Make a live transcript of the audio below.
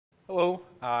Hello,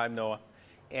 I'm Noah,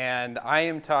 and I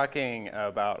am talking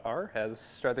about R, as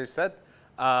Struthers said.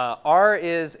 R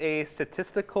is a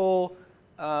statistical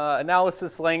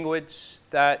analysis language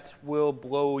that will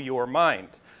blow your mind.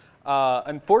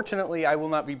 Unfortunately, I will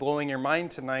not be blowing your mind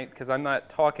tonight because I'm not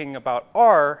talking about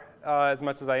R as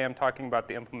much as I am talking about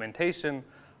the implementation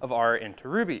of R into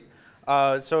Ruby.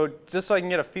 So just so I can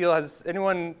get a feel, has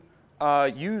anyone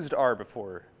used R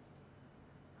before?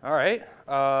 All right.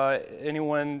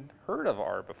 Anyone heard of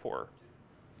R before?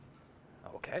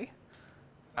 Okay.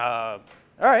 All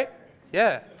right.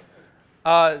 Yeah.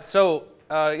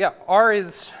 Yeah, R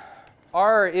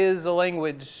is a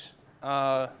language.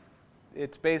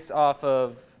 It's based off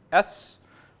of S,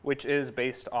 which is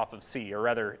based off of C, or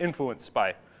rather influenced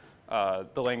by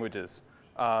the languages.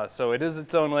 So it is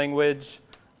its own language,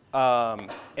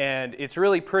 and it's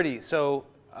really pretty. So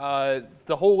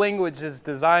the whole language is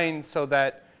designed so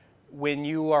that when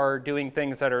you are doing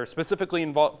things that are specifically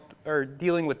involved or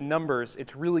dealing with numbers,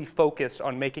 it's really focused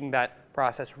on making that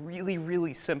process really,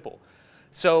 really simple.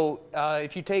 So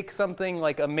if you take something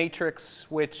like a matrix,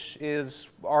 which is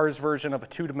R's version of a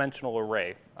two-dimensional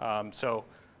array,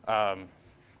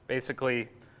 basically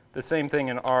the same thing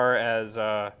in R as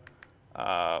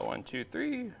 1, 2,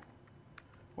 3,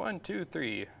 1, 2,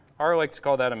 3. R likes to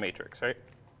call that a matrix, right?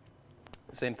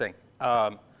 Same thing.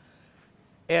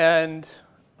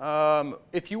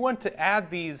 If you want to add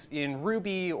these in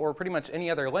Ruby or pretty much any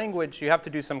other language, you have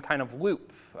to do some kind of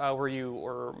loop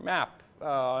or map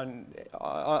on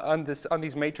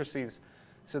these matrices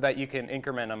so that you can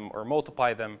increment them or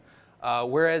multiply them.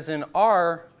 Whereas in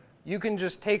R, you can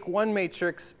just take one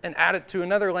matrix and add it to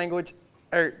another language,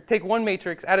 or take one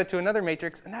matrix, add it to another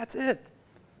matrix, and that's it.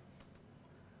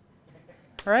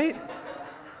 Right?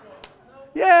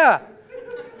 Yeah.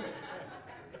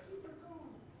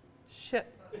 Shit.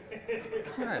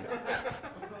 Come on.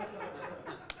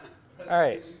 All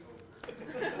right.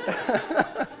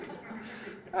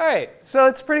 All right, so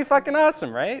it's pretty fucking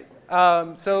awesome, right?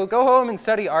 So go home and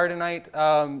study R tonight,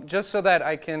 just so that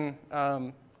I can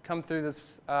come through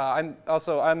this.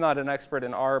 I'm not an expert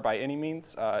in R by any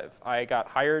means. If I got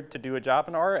hired to do a job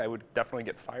in R, I would definitely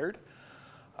get fired.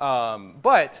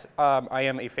 But I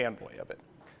am a fanboy of it.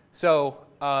 So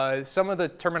some of the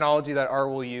terminology that R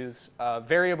will use,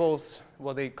 variables,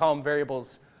 well, they call them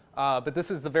variables, but this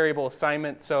is the variable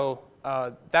assignment. So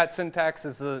that syntax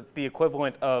is the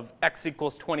equivalent of x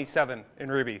equals 27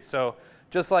 in Ruby. So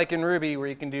just like in Ruby, where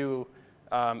you can do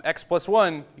x plus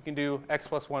 1, you can do x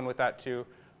plus 1 with that too.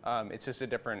 It's just a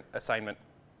different assignment.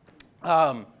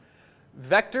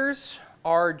 Vectors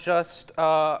are just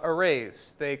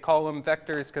arrays. They call them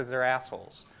vectors because they're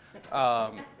assholes.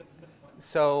 And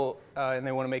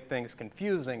they want to make things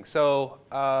confusing. So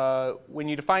when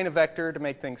you define a vector to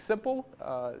make things simple,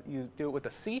 you do it with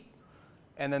a C,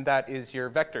 and then that is your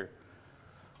vector.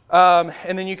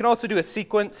 And then you can also do a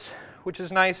sequence, which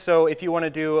is nice. So if you want to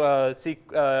do an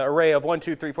array of 1,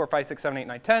 2, 3, 4, 5, 6, 7, 8,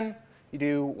 9, 10, you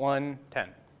do 1, 10.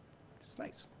 It's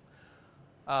nice.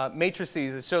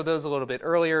 Matrices, I showed those a little bit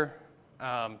earlier,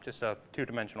 just a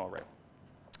two-dimensional array.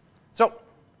 So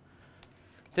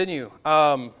continue.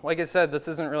 Like I said, this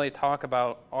isn't really talk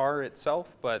about R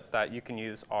itself, but that you can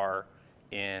use R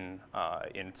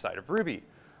inside of Ruby.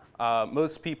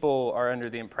 Most people are under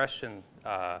the impression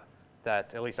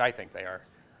that, at least I think they are,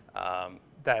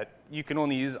 that you can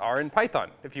only use R in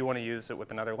Python if you want to use it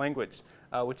with another language,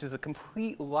 which is a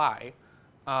complete lie,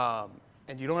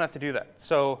 and you don't have to do that.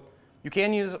 So you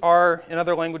can use R in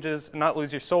other languages and not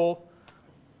lose your soul.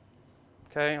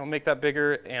 Okay, I'll make that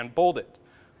bigger and bold it.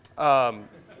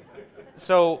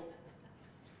 So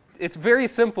it's very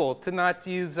simple to not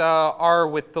use R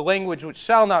with the language which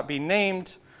shall not be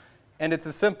named, and it's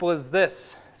as simple as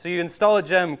this. So you install a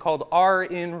gem called R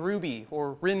in Ruby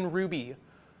or rin Ruby,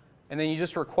 and then you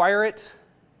just require it,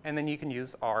 and then you can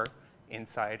use R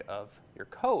inside of your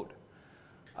code.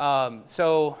 By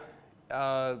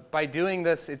doing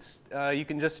this, you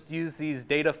can just use these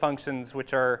data functions,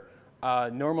 which are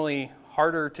normally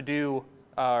harder to do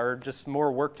or just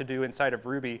more work to do inside of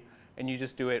Ruby, and you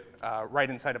just do it right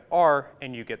inside of R,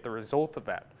 and you get the result of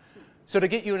that. So to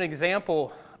get you an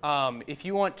example, if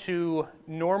you want to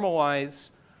normalize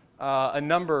a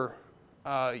number,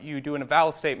 you do an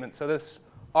eval statement. So this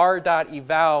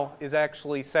r.eval is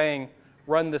actually saying,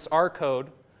 run this R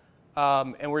code,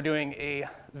 and we're doing a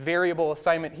variable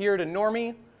assignment here to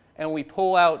normie, and we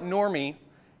pull out normie,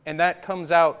 and that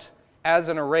comes out as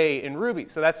an array in Ruby.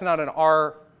 So that's not an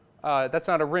R. That's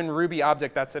not a rin Ruby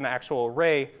object. That's an actual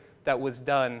array that was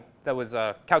done, that was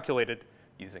calculated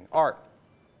using R,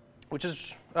 which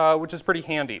is pretty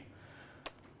handy.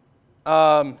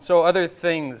 So other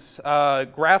things,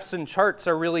 graphs and charts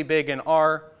are really big in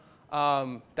R.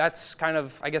 That's kind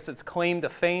of, I guess it's claim to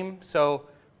fame. So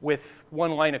with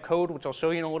one line of code, which I'll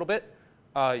show you in a little bit,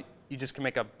 you just can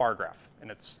make a bar graph,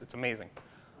 and it's amazing.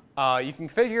 You can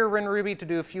configure WinRuby to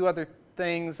do a few other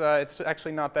things. It's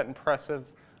actually not that impressive.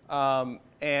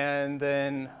 And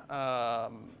then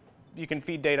you can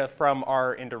feed data from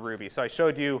R into Ruby. So I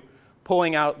showed you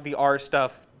pulling out the R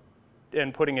stuff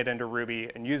and putting it into Ruby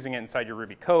and using it inside your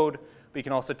Ruby code. But you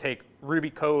can also take Ruby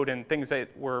code and things that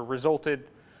were a result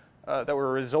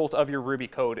of your Ruby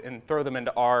code and throw them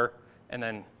into R and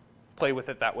then play with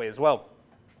it that way as well.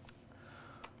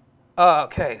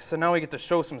 Okay, so now we get to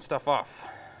show some stuff off.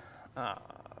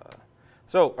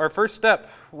 So our first step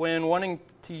when wanting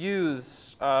to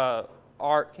use R,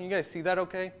 can you guys see that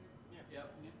okay? Yeah.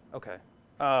 Okay.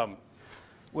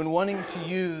 When wanting to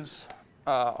use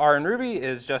R in Ruby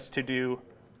is just to do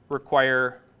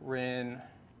require rin,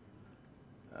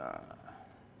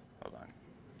 hold on,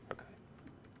 okay.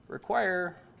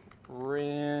 Require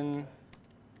rin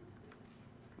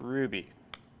Ruby.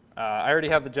 I already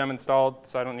have the gem installed,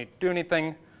 so I don't need to do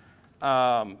anything.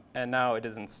 And now it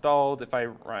is installed. If I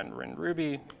run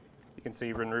rinruby, you can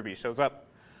see rinruby shows up.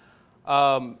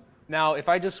 Now, if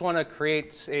I just want to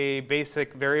create a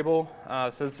basic variable,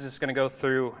 so this is just going to go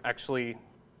through actually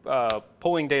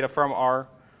pulling data from R,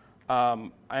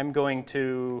 I'm going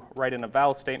to write in a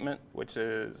val statement, which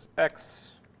is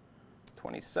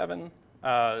x27.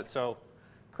 So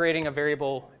creating a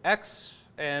variable x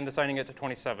and assigning it to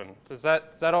 27. Does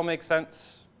that all make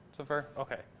sense so far?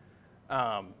 Okay.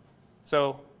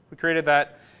 So we created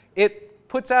that. It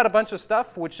puts out a bunch of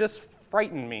stuff, which just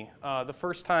frightened me the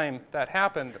first time that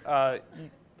happened.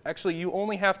 Actually, you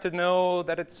only have to know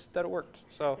that it worked.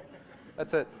 So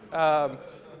that's it.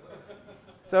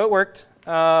 So it worked.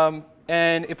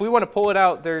 And if we want to pull it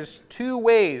out, there's two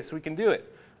ways we can do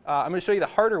it. I'm going to show you the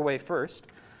harder way first,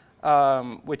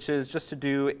 which is just to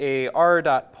do a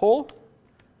r.pull,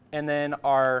 and then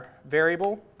our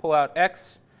variable, pull out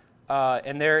x,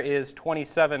 and there is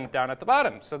 27 down at the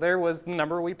bottom. So there was the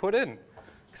number we put in.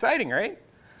 Exciting, right?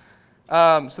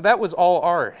 So that was all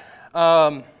R.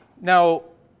 Now,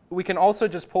 we can also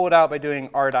just pull it out by doing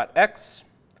r.x,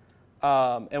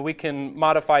 and we can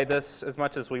modify this as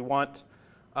much as we want,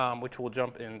 which will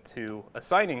jump into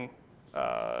assigning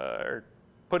or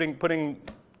putting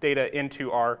data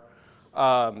into R.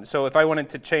 So if I wanted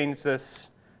to change this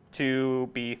to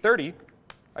be 30,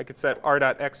 I could set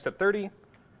r.x to 30.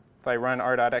 If I run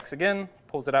r.x again,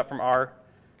 pulls it out from R.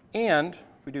 And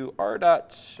if we do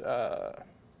r.pull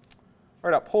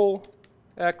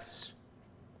x,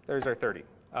 there's our 30.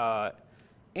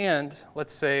 And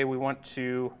let's say we want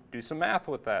to do some math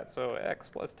with that. So x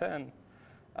plus 10,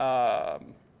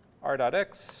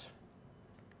 r.x.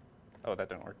 Oh, that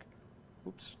didn't work.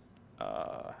 Oops.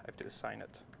 I have to assign it.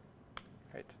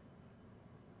 Right.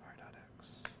 r.x.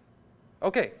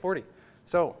 OK, 40.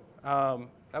 So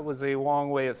that was a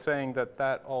long way of saying that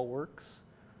that all works.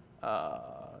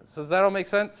 So does that all make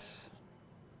sense?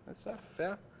 That stuff,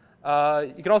 yeah.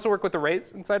 You can also work with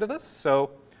arrays inside of this. So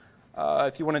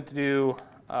if you wanted to do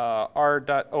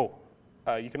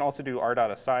you can also do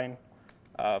r.assign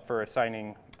for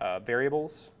assigning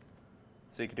variables.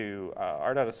 So you could do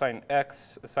r.assign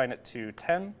x, assign it to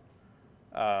 10.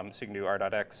 So you can do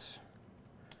r.x.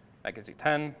 That gives you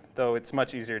 10, though it's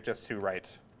much easier just to write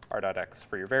r.x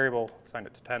for your variable, assign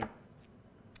it to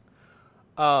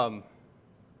 10.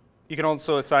 You can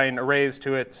also assign arrays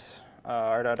to it.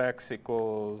 R.x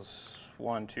equals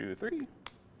 1, 2, 3.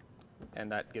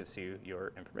 And that gives you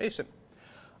your information.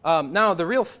 Now, the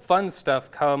real fun stuff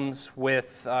comes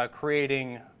with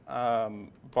creating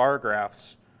bar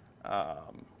graphs,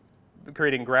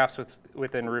 creating graphs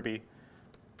within Ruby.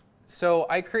 So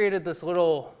I created this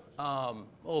little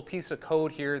piece of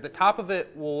code here. The top of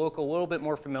it will look a little bit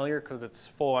more familiar because it's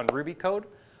full on Ruby code.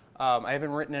 I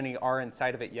haven't written any R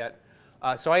inside of it yet.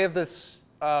 So I have this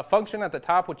function at the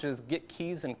top, which is get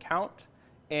keys and count.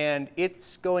 And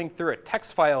it's going through a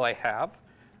text file I have,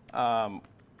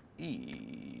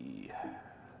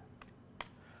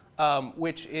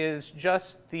 which is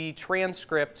just the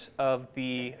transcript of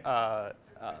the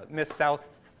Miss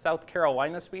South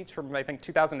Carolina speech from, I think,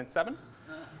 2007.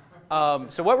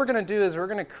 So what we're going to do is we're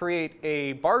going to create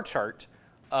a bar chart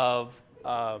of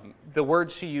the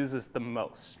words she uses the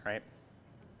most, right?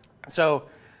 So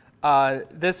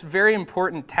this very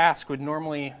important task would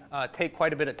normally take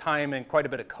quite a bit of time and quite a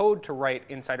bit of code to write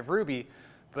inside of Ruby,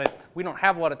 but we don't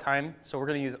have a lot of time, so we're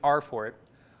going to use R for it.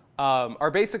 Our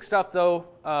basic stuff, though,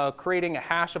 creating a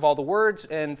hash of all the words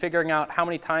and figuring out how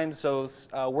many times those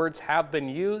words have been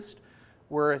used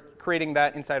we're creating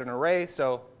that inside an array,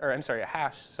 or I'm sorry, a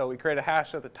hash. So we create a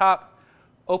hash at the top,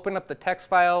 open up the text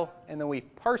file, and then we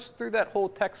parse through that whole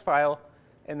text file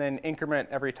and then increment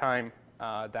every time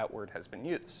that word has been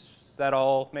used. Does that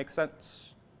all make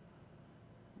sense?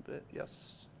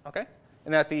 Yes. OK.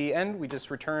 And at the end, we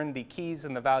just return the keys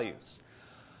and the values.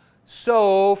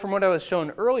 So from what I was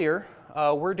shown earlier,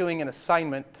 we're doing an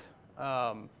assignment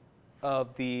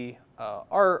of the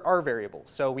R variable.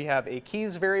 So we have a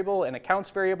keys variable and a counts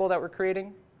variable that we're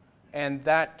creating. And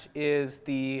that is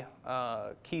the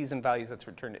keys and values that's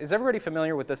returned. Is everybody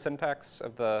familiar with the syntax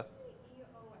of the?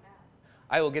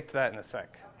 I will get to that in a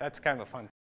sec. That's kind of a fun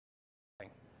thing.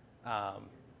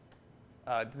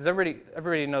 Does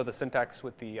everybody know the syntax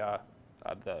with the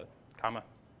comma?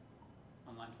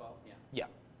 On line 12, yeah. Yeah.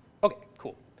 OK,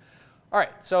 cool. All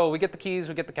right, so we get the keys,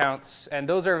 we get the counts, and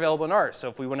those are available in R. So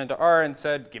if we went into R and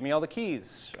said, give me all the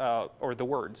keys, or the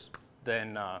words,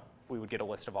 then we would get a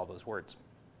list of all those words.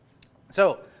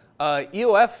 So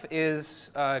EOF is,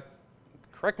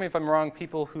 correct me if I'm wrong,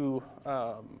 people who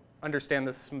understand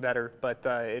this better, but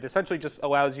it essentially just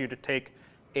allows you to take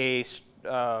a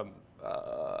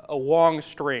long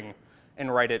string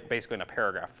and write it basically in a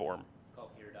paragraph form. It's called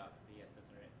here doc. Yes, that's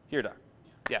right. Here doc.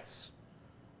 Yeah. Yes.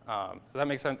 So that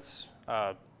makes sense.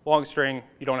 Long string,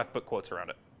 you don't have to put quotes around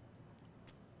it.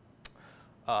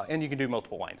 And you can do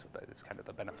multiple lines with it. It's kind of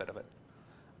the benefit of it.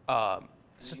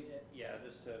 Yeah,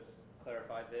 just to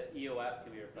clarify, the EOF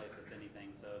can be replaced with anything.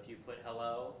 So if you put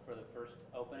hello for the first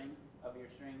opening of your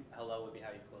string, hello would be how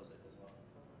you close it as well.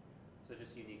 So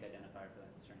just unique identifier for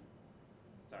that string.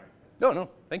 Sorry. No,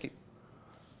 thank you.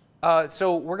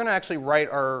 So we're going to actually write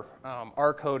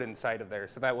our code inside of there.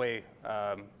 So that way,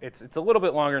 it's a little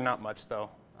bit longer, not much though.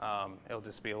 It'll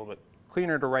just be a little bit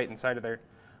cleaner to write inside of there.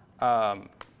 The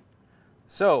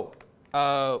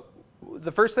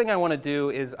first thing I want to do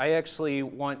is I actually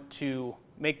want to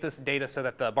make this data so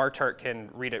that the bar chart can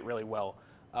read it really well.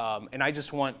 And I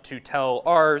just want to tell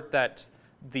R that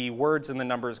the words and the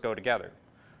numbers go together.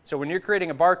 So when you're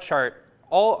creating a bar chart,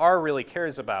 all R really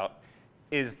cares about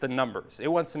is the numbers. It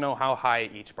wants to know how high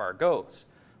each bar goes.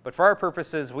 But for our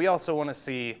purposes, we also want to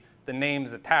see the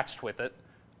names attached with it,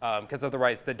 because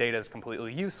otherwise the data is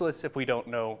completely useless if we don't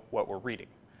know what we're reading.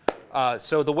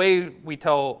 So the way we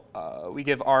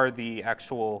give R the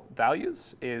actual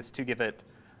values is to give it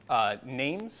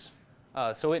names.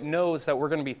 So it knows that we're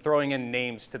going to be throwing in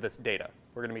names to this data.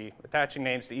 We're going to be attaching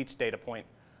names to each data point.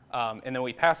 And then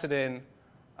we pass it in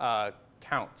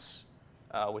counts,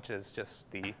 which is just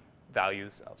the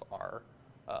values of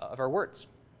our words,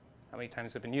 how many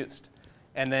times have been used.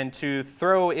 And then to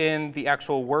throw in the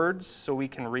actual words so we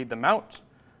can read them out,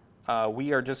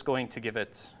 we are just going to give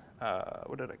it,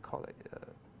 what did I call it?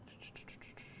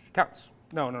 Counts.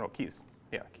 No, keys.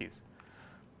 Yeah, keys.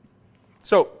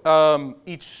 So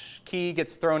each key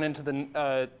gets thrown into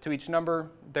to each number.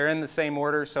 They're in the same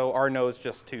order, so R knows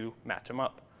just to match them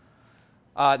up.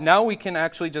 Now we can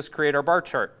actually just create our bar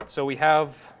chart. So we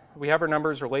have our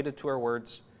numbers related to our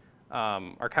words,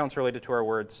 our counts related to our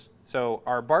words. So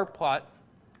our bar plot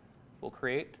we'll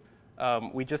create.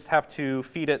 We just have to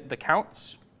feed it the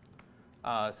counts.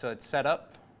 So it's set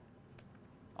up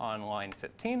on line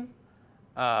 15.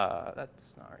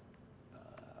 That's not right.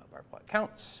 Bar plot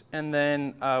counts. And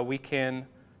then we can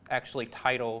actually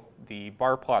title the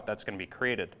bar plot that's going to be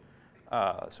created.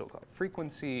 So we'll call it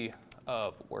frequency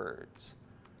of words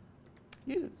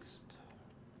used.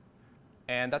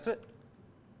 And that's it.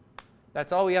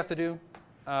 That's all we have to do.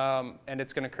 And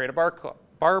it's going to create a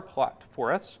bar plot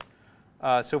for us.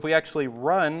 So if we actually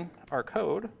run our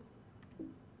code,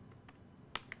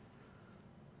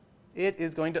 it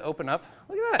is going to open up,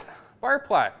 look at that, bar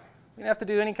plot. We didn't have to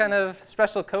do any kind of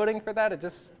special coding for that. It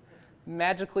just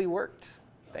magically worked,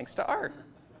 thanks to R.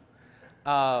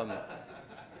 Go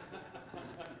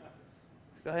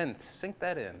ahead and sync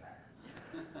that in.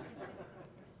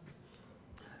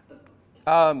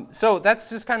 So that's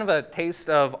just kind of a taste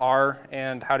of R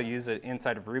and how to use it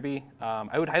inside of Ruby.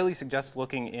 I would highly suggest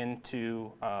looking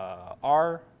into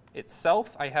R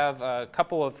itself. I have a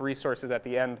couple of resources at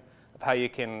the end of how you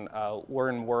can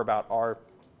learn more about R.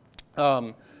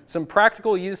 Some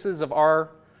practical uses of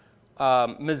R.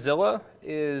 Mozilla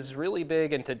is really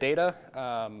big into data.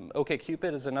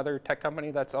 OkCupid is another tech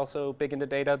company that's also big into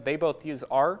data. They both use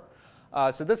R.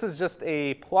 So this is just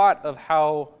a plot of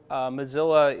how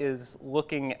Mozilla is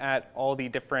looking at all the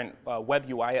different web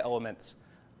UI elements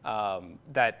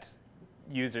that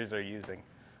users are using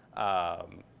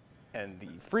and the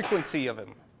frequency of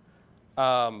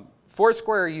them.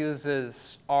 Foursquare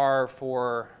uses R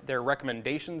for their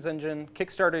recommendations engine.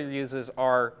 Kickstarter uses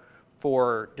R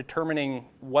for determining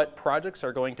what projects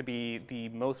are going to be the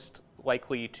most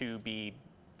likely to be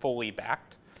fully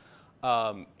backed.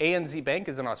 ANZ Bank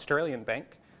is an Australian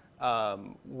bank,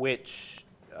 which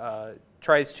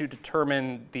tries to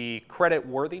determine the credit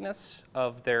worthiness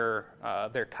of their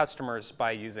customers by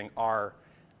using R.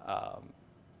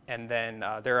 And then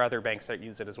there are other banks that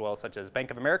use it as well, such as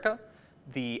Bank of America.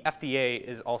 The FDA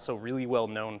is also really well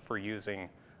known for using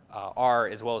R,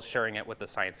 as well as sharing it with the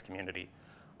science community.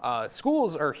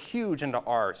 Schools are huge into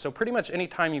R, so pretty much any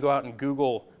time you go out and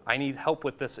Google, I need help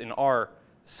with this in R,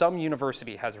 some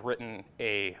university has written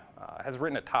a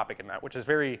topic in that, which is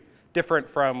very different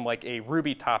from like a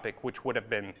Ruby topic, which would have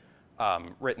been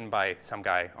written by some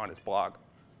guy on his blog.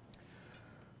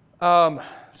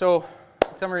 So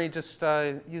in summary, just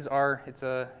use R. It's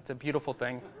a beautiful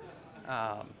thing,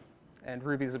 and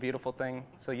Ruby is a beautiful thing,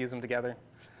 so use them together.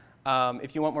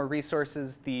 If you want more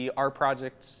resources, the R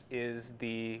project is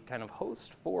the kind of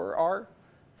host for R.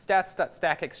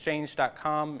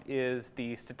 Stats.stackexchange.com is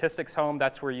the statistics home.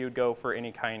 That's where you'd go for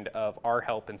any kind of R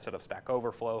help instead of Stack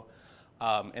Overflow.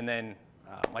 And then,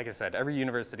 like I said, every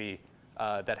university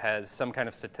that has some kind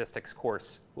of statistics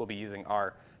course will be using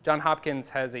R. Johns Hopkins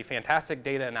has a fantastic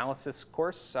data analysis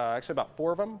course, actually about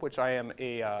 4 of them, which I am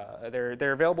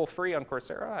they're available free on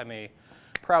Coursera. I'm a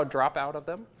proud dropout of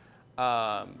them,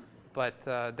 but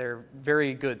they're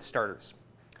very good starters.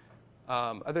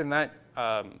 Other than that,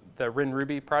 the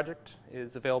RinRuby project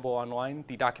is available online.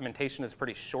 The documentation is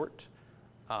pretty short.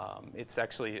 It's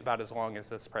actually about as long as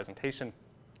this presentation,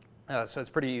 so it's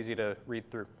pretty easy to read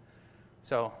through.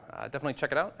 So definitely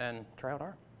check it out and try out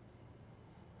R.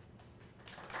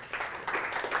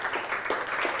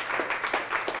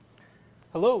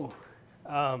 Hello.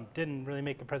 Didn't really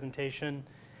make a presentation.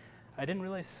 I didn't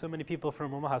realize so many people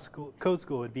from Omaha Code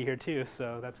School would be here too,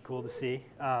 so that's cool to see.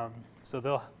 So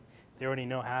they already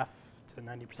know half to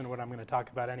 90% of what I'm going to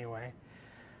talk about anyway.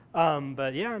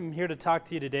 But yeah, I'm here to talk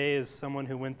to you today as someone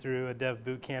who went through a dev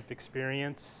bootcamp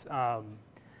experience and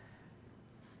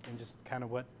just kind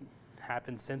of what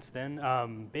happened since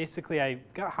then. Basically, I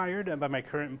got hired by my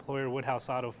current employer, Woodhouse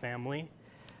Auto Family.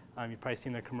 You've probably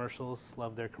seen their commercials,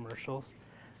 love their commercials.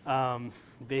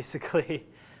 Basically,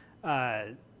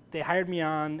 they hired me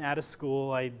on out of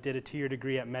school. I did a 2-year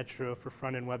degree at Metro for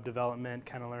front-end web development,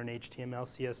 kind of learned HTML,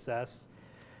 CSS,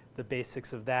 the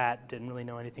basics of that. Didn't really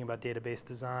know anything about database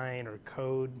design or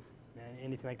code,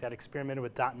 anything like that. Experimented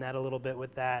with .NET a little bit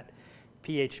with that,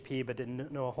 PHP, but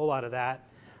didn't know a whole lot of that.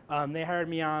 They hired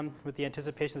me on with the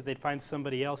anticipation that they'd find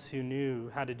somebody else who knew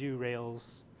how to do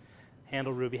Rails,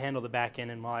 handle Ruby, handle the back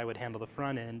end, and while I would handle the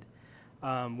front end.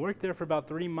 Worked there for about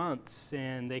 3 months,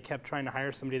 and they kept trying to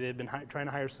hire somebody. They'd been trying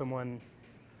to hire someone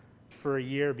for a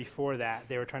year before that.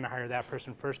 They were trying to hire that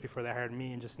person first before they hired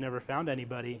me and just never found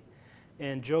anybody.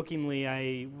 And jokingly,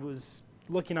 I was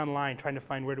looking online trying to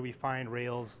find where do we find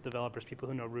Rails developers, people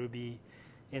who know Ruby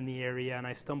in the area, and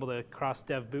I stumbled across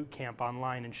Dev Bootcamp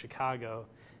online in Chicago,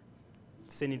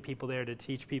 sending people there to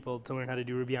teach people to learn how to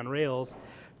do Ruby on Rails.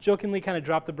 Jokingly kind of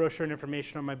dropped the brochure and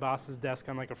information on my boss's desk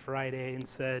on like a Friday and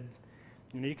said,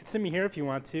 you know, you can send me here if you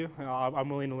want to. I'm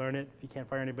willing to learn it if you can't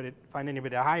find anybody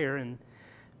to hire. And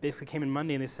basically came in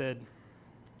Monday and they said,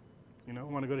 you know,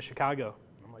 I want to go to Chicago.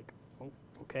 I'm like, oh,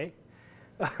 okay.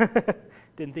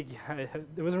 Didn't think, I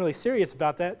wasn't really serious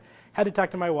about that. Had to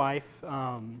talk to my wife.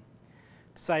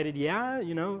 Decided, yeah,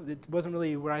 you know, it wasn't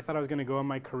really where I thought I was going to go in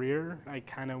my career. I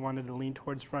kind of wanted to lean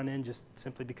towards front end just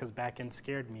simply because back end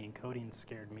scared me and coding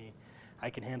scared me. I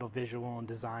can handle visual and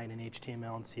design and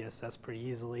HTML and CSS pretty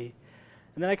easily.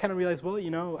 And then I kind of realized, well,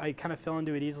 you know, I kind of fell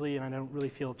into it easily and I don't really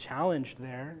feel challenged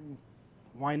there.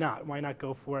 Why not? Why not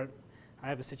go for it? I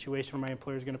have a situation where my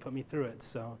employer is going to put me through it.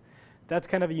 So that's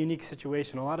kind of a unique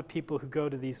situation. A lot of people who go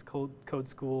to these code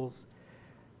schools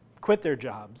quit their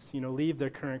jobs, you know, leave their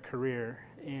current career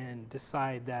and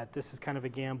decide that this is kind of a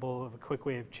gamble of a quick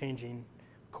way of changing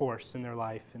course in their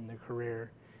life and their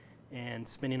career and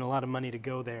spending a lot of money to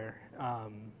go there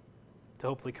to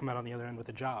hopefully come out on the other end with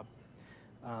a job.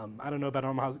 I don't know about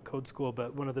Omaha Code School,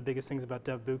 but one of the biggest things about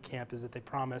Dev Bootcamp is that they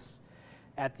promise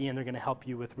at the end they're going to help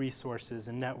you with resources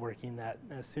and networking, that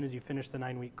as soon as you finish the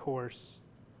 9-week course,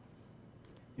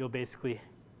 you'll basically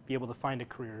be able to find a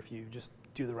career if you just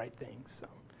do the right things.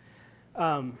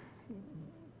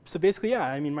 So basically, yeah,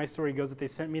 I mean, my story goes that they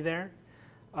sent me there.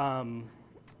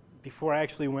 Before I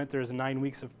actually went, there was 9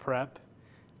 weeks of prep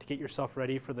to get yourself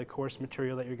ready for the course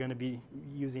material that you're going to be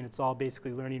using. It's all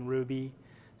basically learning Ruby,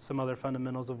 some other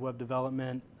fundamentals of web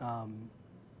development.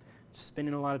 Just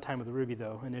spending a lot of time with Ruby,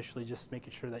 though, initially, just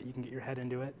making sure that you can get your head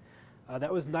into it.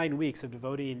 That was 9 weeks of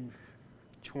devoting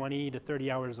 20 to 30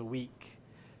 hours a week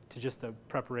to just the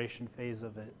preparation phase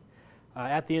of it.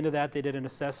 At the end of that, they did an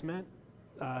assessment.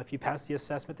 If you pass the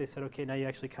assessment, they said, okay, now you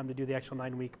actually come to do the actual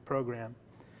 9-week program.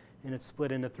 And it's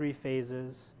split into 3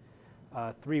 phases,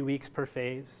 3 weeks per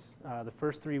phase. The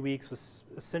first 3 weeks was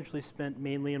essentially spent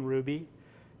mainly in Ruby,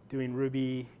 doing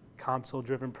Ruby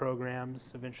console-driven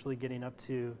programs, eventually getting up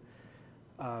to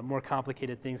more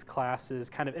complicated things, classes,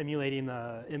 kind of emulating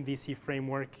the MVC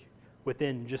framework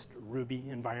within just Ruby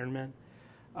environment.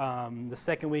 The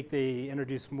second week they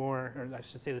introduced more, or I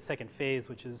should say the second phase,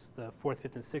 which is the 4th,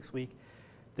 5th, and 6th week,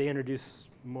 they introduced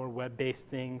more web-based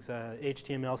things,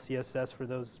 HTML, CSS for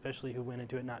those especially who went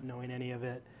into it not knowing any of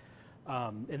it,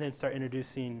 and then start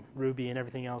introducing Ruby and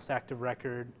everything else, active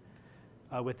record,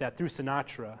 with that through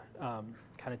Sinatra,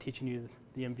 kind of teaching you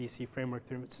the MVC framework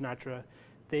through Sinatra.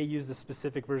 They used a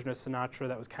specific version of Sinatra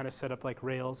that was kind of set up like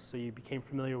Rails, so you became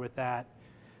familiar with that.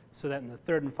 So that in the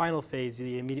third and final phase,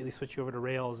 they immediately switch you over to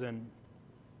Rails and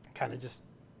kind of just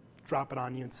drop it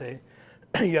on you and say,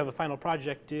 you have a final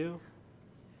project due.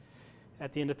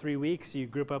 At the end of 3 weeks, you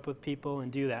group up with people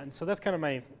and do that. And so that's kind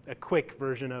of a quick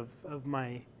version of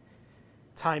my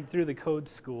time through the code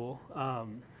school.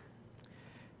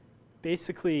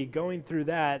 Basically, going through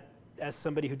that, as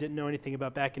somebody who didn't know anything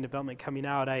about backend development coming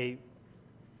out, I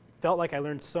felt like I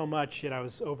learned so much, yet I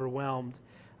was overwhelmed.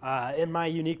 In my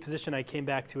unique position, I came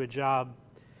back to a job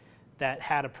that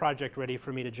had a project ready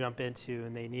for me to jump into,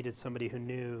 and they needed somebody who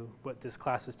knew what this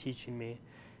class was teaching me.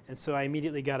 And so I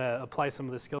immediately got to apply some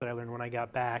of the skill that I learned when I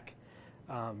got back,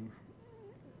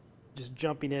 just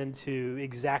jumping into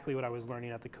exactly what I was learning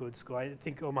at the code school. I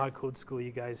think Omaha Code School,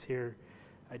 you guys here,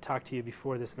 I talked to you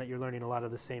before this, and that you're learning a lot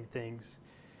of the same things.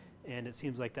 And it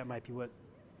seems like that might be what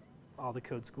all the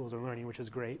code schools are learning, which is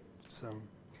great. So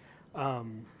I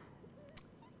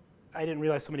didn't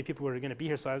realize so many people were going to be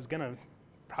here, so I was going to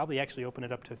probably actually open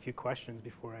it up to a few questions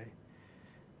before I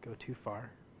go too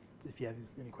far. If you have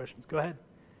any questions, go ahead.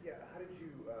 Yeah, how did you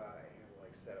handle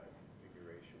like setup and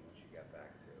configuration once you got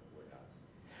back to Woodhouse?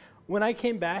 When I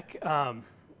came back,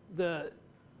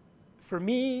 for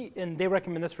me, and they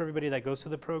recommend this for everybody that goes to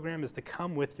the program, is to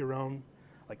come with your own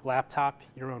like laptop,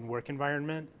 your own work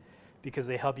environment, because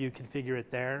they help you configure it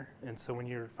there. And so when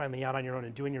you're finally out on your own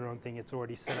and doing your own thing, it's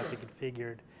already set up and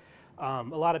configured. A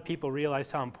lot of people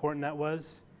realized how important that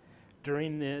was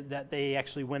during that they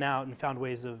actually went out and found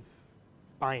ways of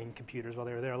buying computers while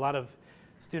they were there. A lot of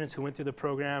students who went through the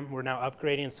program were now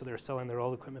upgrading, so they're selling their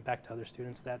old equipment back to other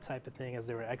students, that type of thing, as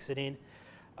they were exiting.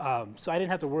 So I didn't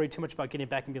have to worry too much about getting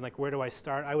back and being like, where do I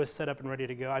start? I was set up and ready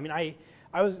to go. I mean,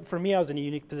 for me, I was in a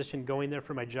unique position going there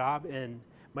for my job, and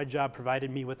my job provided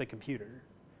me with a computer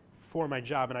for my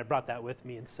job, and I brought that with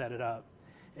me and set it up,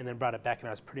 and then brought it back, and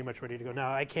I was pretty much ready to go.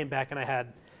 Now, I came back and I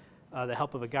had the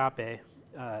help of Agape.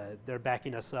 They're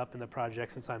backing us up in the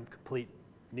project since I'm a complete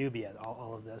newbie at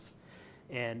all of this.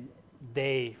 And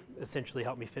they essentially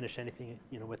helped me finish anything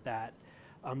with that.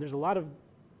 There's a lot of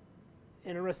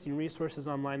interesting resources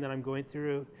online that I'm going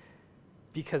through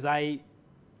because I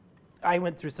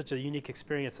went through such a unique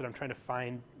experience that I'm trying to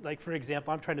find. Like, for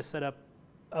example, I'm trying to set up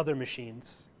other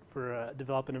machines for a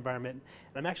development environment,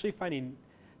 and I'm actually finding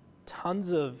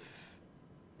tons of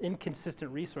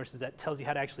inconsistent resources that tells you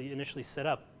how to actually initially set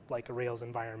up like a Rails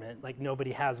environment. Like,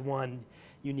 nobody has one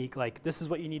unique, like, this is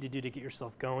what you need to do to get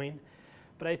yourself going.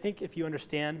 But I think if you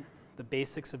understand the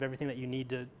basics of everything that you need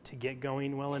to get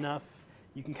going well enough,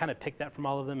 you can kind of pick that from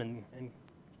all of them and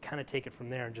kind of take it from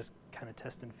there and just kind of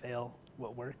test and fail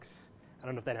what works. I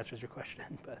don't know if that answers your question,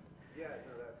 but. Yeah,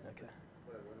 no, that's okay. That's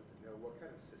what I wanted to know. What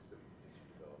kind of system did you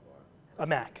develop on? A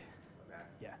Mac. A Mac?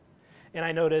 Yeah. And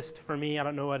I noticed, for me, I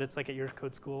don't know what it's like at your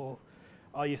code school,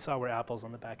 all you saw were apples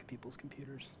on the back of people's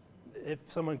computers.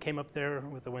 If someone came up there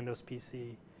with a Windows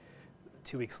PC,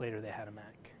 2 weeks later they had a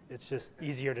Mac. It's just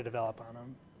easier to develop on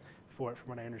them for it, from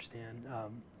what I understand.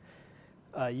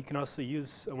 You can also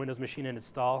use a Windows machine and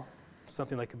install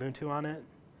something like Ubuntu on it.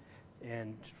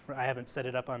 And I haven't set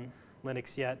it up on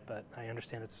Linux yet, but I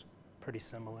understand it's pretty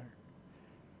similar.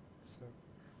 So,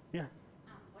 yeah.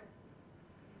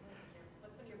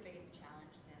 What's been your biggest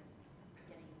challenge since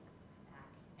getting back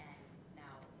and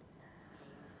now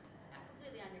being not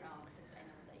completely on your own? Because I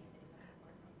know that you said you have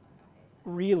support from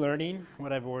Agape. Relearning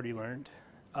what I've already learned.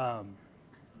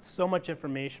 So much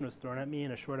information was thrown at me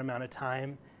in a short amount of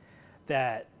time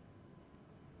that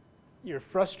you're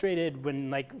frustrated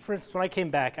when, like, for instance, when I came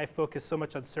back, I focused so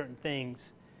much on certain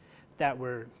things that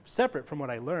were separate from what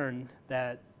I learned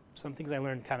that some things I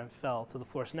learned kind of fell to the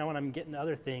floor. So now when I'm getting to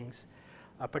other things,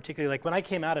 particularly like when I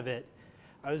came out of it,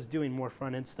 I was doing more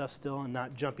front-end stuff still and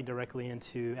not jumping directly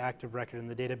into Active Record and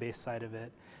the database side of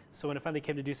it. So when it finally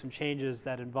came to do some changes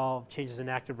that involved changes in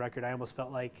Active Record, I almost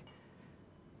felt like,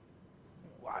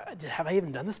 have I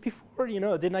even done this before? You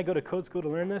know, didn't I go to code school to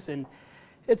learn this? And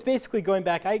it's basically going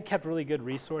back. I kept really good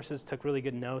resources, took really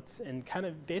good notes, and kind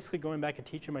of basically going back and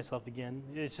teaching myself again.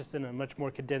 It's just in a much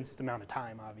more condensed amount of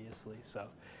time, obviously. So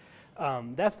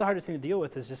that's the hardest thing to deal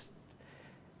with, is just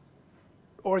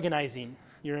organizing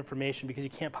your information, because you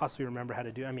can't possibly remember how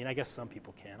to do it. I mean, I guess some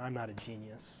people can. I'm not a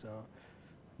genius, so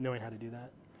knowing how to do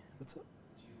that. What's up?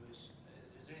 Do you wish,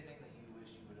 is there anything that you wish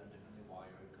you would have done differently while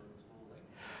you were in code school? Like,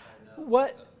 do you know,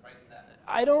 What?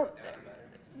 I don't. Better?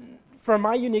 For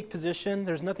my unique position,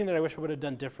 there's nothing that I wish I would have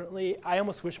done differently. I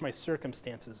almost wish my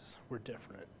circumstances were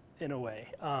different in a way.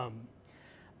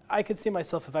 I could see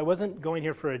myself, if I wasn't going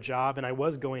here for a job and I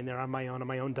was going there on my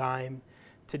own dime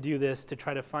to do this, to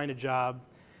try to find a job,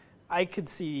 I could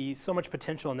see so much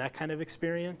potential in that kind of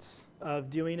experience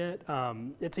of doing it.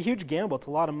 It's a huge gamble. It's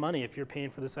a lot of money if you're paying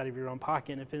for this out of your own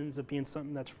pocket. And if it ends up being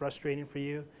something that's frustrating for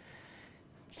you,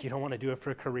 you don't want to do it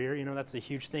for a career. You know, that's a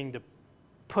huge thing to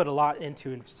put a lot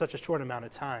into in such a short amount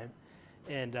of time.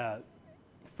 And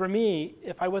for me,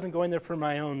 if I wasn't going there for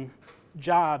my own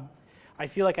job, I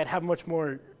feel like I'd have much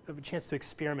more of a chance to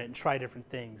experiment and try different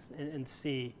things and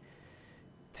see,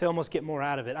 to almost get more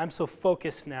out of it. I'm so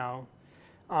focused now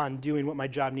on doing what my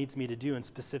job needs me to do in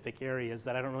specific areas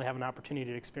that I don't really have an opportunity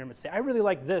to experiment. Say, I really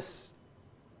like this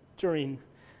during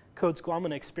code school. I'm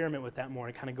going to experiment with that more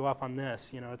and kind of go off on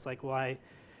this. You know, it's like, well, I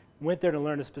went there to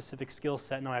learn a specific skill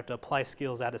set. Now I have to apply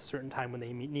skills at a certain time when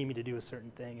they need me to do a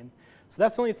certain thing. And so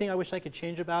that's the only thing I wish I could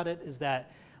change about it, is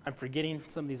that I'm forgetting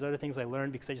some of these other things I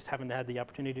learned because I just haven't had the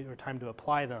opportunity or time to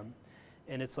apply them.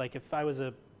 And it's like, if I was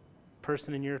a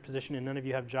person in your position and none of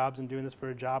you have jobs and doing this for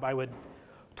a job, I would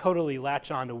totally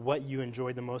latch on to what you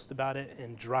enjoyed the most about it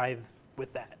and drive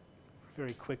with that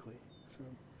very quickly. So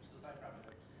side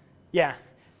projects. Yeah.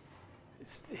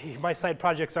 My side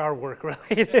projects are work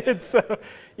related, so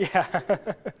yeah.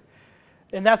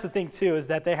 And that's the thing too, is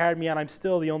that they hired me on. I'm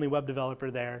still the only web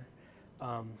developer there.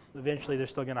 Eventually they're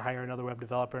still going to hire another web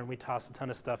developer, and we toss a ton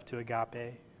of stuff to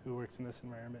Agape, who works in this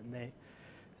environment, and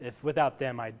if without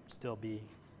them I'd still be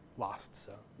lost.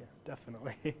 So yeah,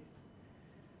 definitely.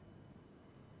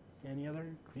 Any other?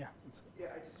 Yeah. Yeah,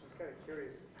 I just was kind of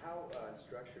curious, how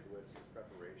structured was your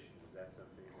preparation? Was that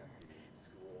something that the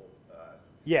school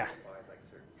Yeah. specified, like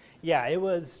certain? Yeah, it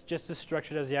was just as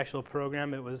structured as the actual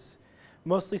program. It was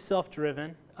mostly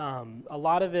self-driven. A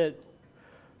lot of it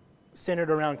centered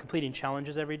around completing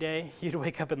challenges every day. You'd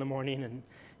wake up in the morning and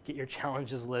get your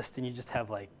challenges list, and you just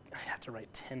have like, I have to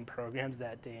write 10 programs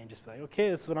that day, and just be like, okay,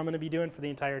 this is what I'm going to be doing for the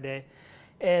entire day.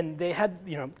 And they had,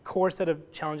 you know, core set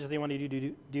of challenges they wanted you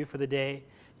to do for the day.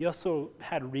 You also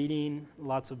had reading,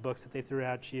 lots of books that they threw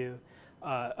at you,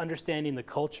 understanding the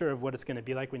culture of what it's going to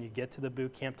be like when you get to the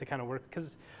boot camp to kind of work.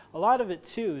 Because a lot of it,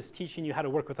 too, is teaching you how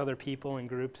to work with other people in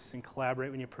groups and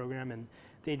collaborate when you program. And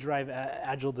they drive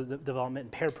agile development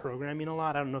and pair programming a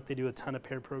lot. I don't know if they do a ton of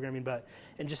pair programming,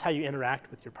 and just how you interact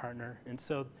with your partner. And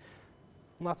so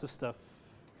lots of stuff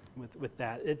with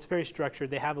that. It's very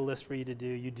structured. They have a list for you to do.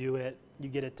 You do it. You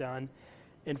get it done.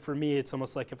 And for me, it's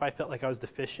almost like if I felt like I was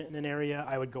deficient in an area,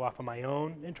 I would go off on my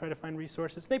own and try to find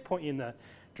resources. They point you in the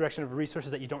direction of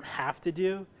resources that you don't have to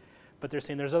do, but they're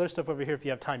saying there's other stuff over here. If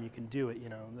you have time, you can do it. You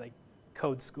know, like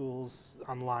code schools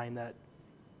online that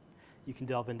you can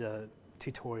delve into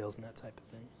tutorials and that type of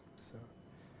thing. So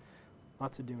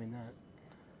lots of doing that.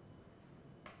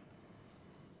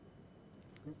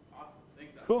 Awesome.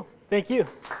 Thanks, Adam. Cool. Thank you.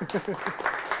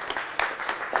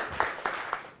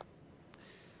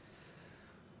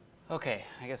 Okay,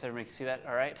 I guess everybody can see that.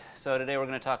 All right. So today we're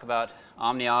going to talk about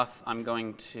OmniAuth. I'm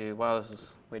going to, wow, this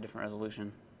is way different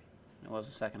resolution than it was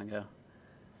a second ago.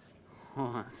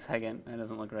 Hold on a second. That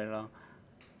doesn't look right at all.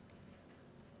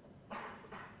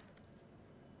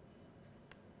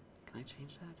 Can I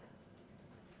change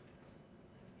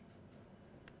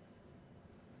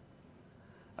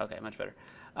that? Okay, much better.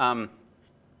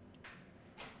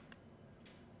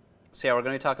 So yeah, we're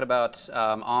going to be talking about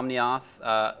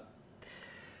OmniAuth.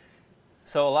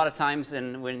 So a lot of times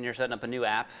when you're setting up a new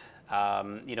app,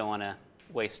 you don't want to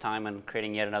waste time on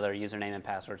creating yet another username and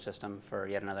password system for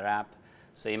yet another app.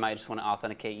 So you might just want to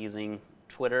authenticate using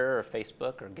Twitter or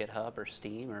Facebook or GitHub or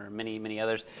Steam or many, many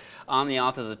others.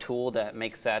 OmniAuth is a tool that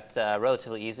makes that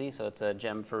relatively easy, so it's a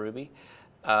gem for Ruby.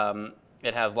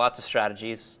 It has lots of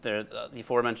strategies. There, the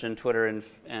aforementioned Twitter and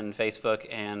Facebook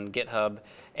and GitHub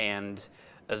and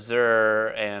Azure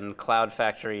and Cloud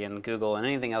Factory and Google and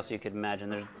anything else you could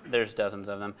imagine. There's dozens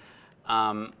of them.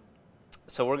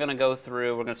 So we're going to go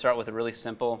through, we're going to start with a really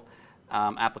simple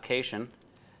application,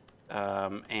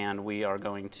 and we are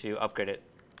going to upgrade it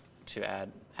to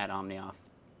add OmniAuth.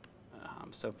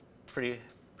 So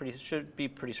should be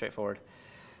pretty straightforward.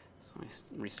 So let me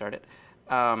restart it.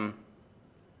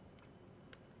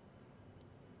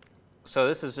 So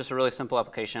this is just a really simple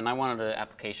application. I wanted an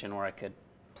application where I could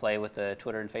play with the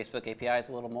Twitter and Facebook APIs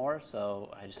a little more,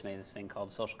 so I just made this thing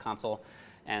called Social Console,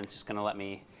 and it's just going to let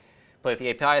me play with the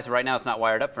APIs. Right now it's not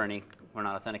wired up for any, we're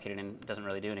not authenticated and it doesn't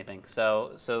really do anything.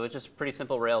 So it's just a pretty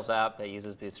simple Rails app that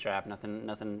uses Bootstrap,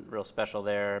 nothing real special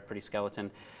there, pretty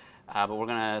skeleton. But we're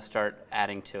going to start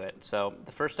adding to it. So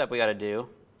the first step we got to do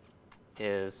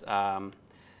is,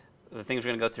 the things we're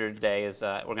going to go through today is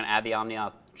we're going to add the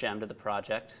OmniAuth gem to the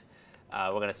project.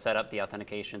 We're going to set up the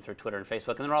authentication through Twitter and Facebook,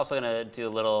 and then we're also going to do a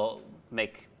little,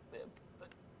 play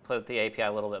with the API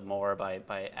a little bit more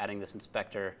by adding this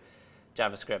inspector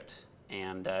JavaScript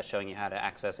and showing you how to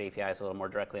access APIs a little more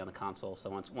directly on the console. So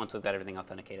once we've got everything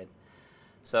authenticated.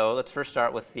 So let's first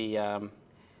start with the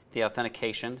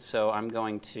authentication. So I'm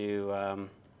going to,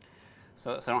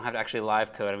 so I don't have to actually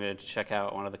live code. I'm going to check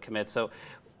out one of the commits. So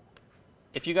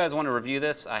if you guys want to review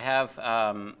this, I have,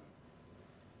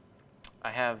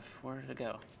 where did it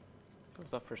go? It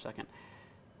was up for a second.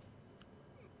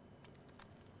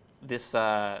 This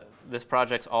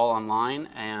project's all online,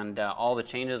 and all the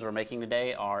changes we're making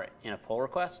today are in a pull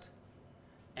request,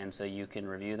 and so you can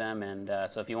review them. And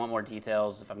so if you want more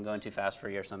details, if I'm going too fast for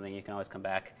you or something, you can always come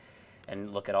back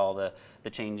and look at all the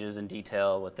changes in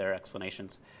detail with their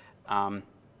explanations.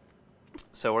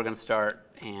 So we're going to start,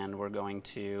 and we're going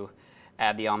to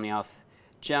add the OmniAuth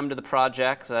gem to the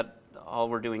project. So that all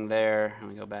we're doing there, let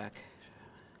me go back.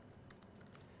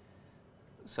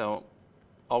 So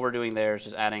all we're doing there is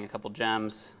just adding a couple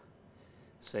gems.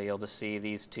 So you'll just see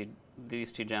these two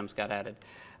gems got added.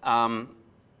 Now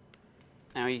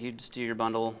you just do your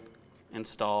bundle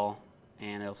install,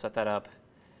 and it'll set that up,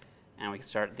 and we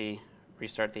can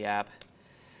restart the app.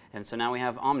 And so now we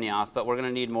have OmniAuth, but we're going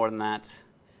to need more than that.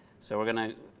 So we're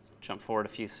going to jump forward a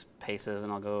few paces,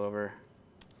 and I'll go over.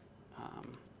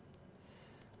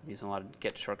 I'm using a lot of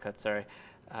Git shortcuts, sorry.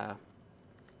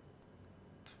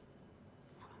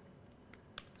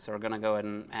 So we're going to go ahead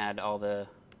and add all the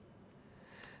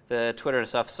Twitter and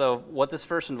stuff. So what this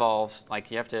first involves, like,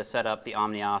 you have to set up the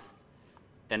OmniAuth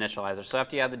initializer. So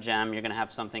after you add the gem, you're going to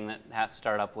have something that has to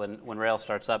start up when Rails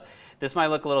starts up. This might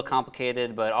look a little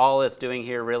complicated, but all it's doing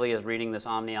here really is reading this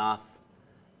OmniAuth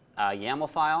YAML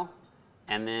file,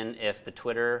 and then if the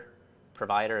Twitter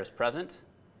provider is present,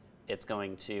 it's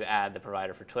going to add the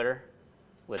provider for Twitter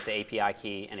with the API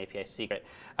key and API secret.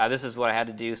 This is what I had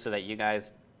to do so that you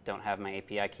guys don't have my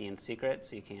API key and secret,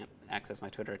 so you can't access my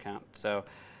Twitter account. So,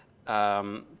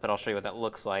 but I'll show you what that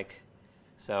looks like.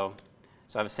 So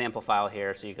I have a sample file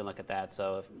here, so you can look at that.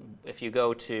 So if you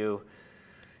go to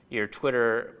your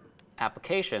Twitter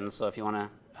applications, so if you want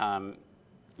to,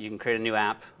 you can create a new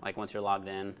app, like once you're logged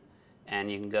in, and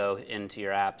you can go into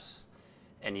your apps,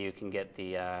 and you can get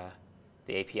the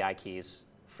API keys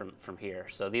from here.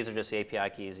 So these are just the API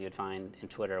keys you'd find in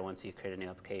Twitter once you create a new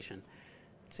application.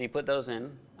 So you put those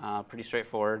in, pretty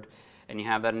straightforward, and you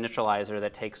have that initializer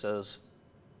that takes those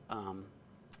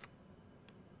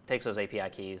API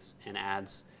keys and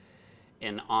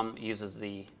uses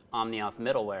the OmniAuth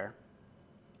middleware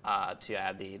to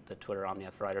add the Twitter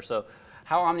OmniAuth provider. So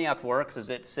how OmniAuth works is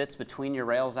it sits between your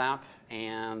Rails app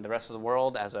and the rest of the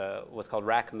world as what's called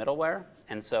rack middleware.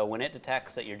 And so when it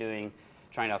detects that you're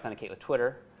trying to authenticate with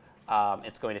Twitter,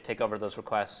 it's going to take over those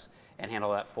requests and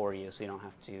handle that for you, so you don't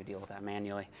have to deal with that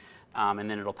manually. And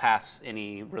then it'll pass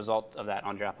any result of that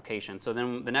on your application. So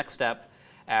then the next step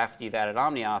after you've added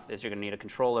OmniAuth is you're going to need a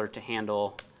controller to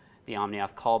handle the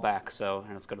OmniAuth callback. So,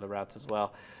 and let's go to the routes as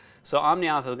well. So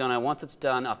OmniAuth is going to, once it's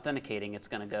done authenticating, it's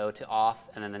going to go to auth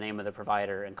and then the name of the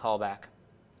provider and callback.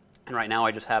 And right now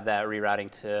I just have that rerouting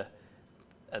to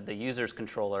the user's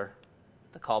controller,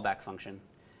 the callback function.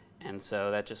 And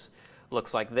so that just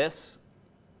looks like this.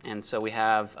 And so we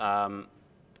have,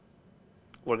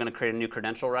 we're going to create a new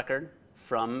credential record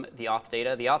from the auth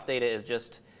data. The auth data is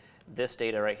just this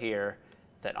data right here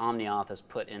that OmniAuth has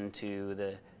put into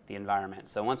the environment.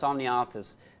 So once OmniAuth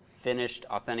is finished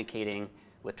authenticating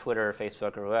with Twitter or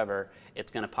Facebook or whoever,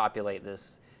 it's going to populate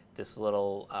this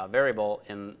little variable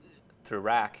through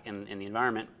rack in the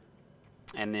environment.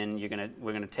 And then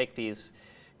we're going to take these,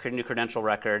 create a new credential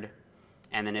record,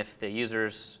 and then if the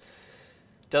user's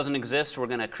doesn't exist, we're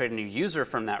going to create a new user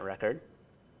from that record,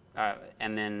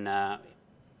 and then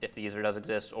if the user does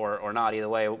exist or not. Either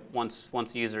way, once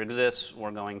the user exists,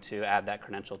 we're going to add that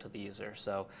credential to the user.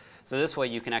 So this way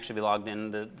you can actually be logged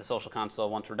in. The social console,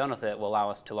 once we're done with it, will allow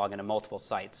us to log into multiple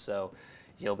sites. So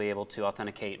you'll be able to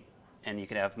authenticate, and you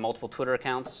can have multiple Twitter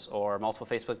accounts or multiple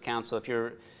Facebook accounts. So if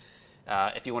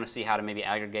you want to see how to maybe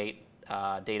aggregate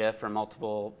data from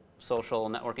multiple social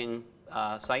networking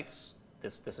sites,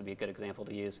 this would be a good example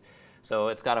to use. So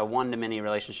it's got a one-to-many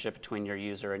relationship between your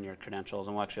user and your credentials,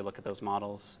 and we'll actually look at those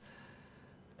models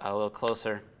a little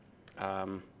closer.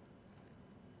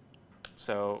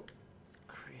 So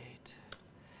create.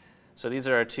 So these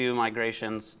are our 2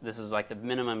 migrations. This is like the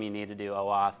minimum you need to do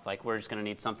OAuth. Like we're just going to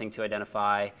need something to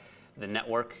identify the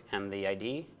network and the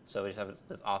ID. So we just have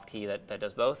this auth key that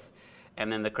does both.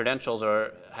 And then the credentials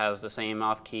has the same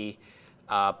auth key,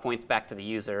 points back to the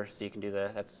user. So you can do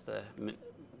that's the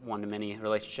one-to-many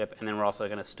relationship. And then we're also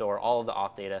going to store all of the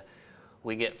auth data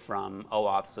we get from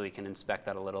OAuth, so we can inspect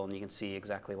that a little, and you can see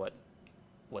exactly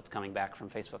what's coming back from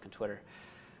Facebook and Twitter.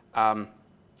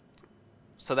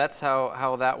 So that's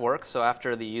how that works. So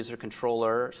after the user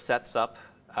controller sets up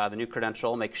the new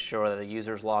credential, makes sure that the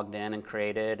user's logged in and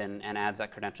created and adds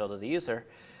that credential to the user,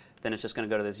 then it's just going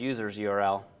to go to this user's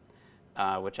URL,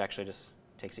 which actually just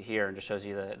takes you here and just shows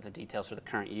you the details for the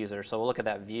current user. So we'll look at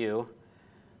that view.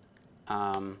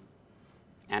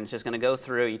 And it's just going to go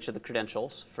through each of the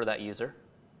credentials for that user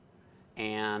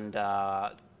and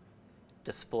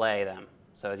display them.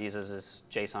 So it uses this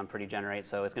JSON pretty generate.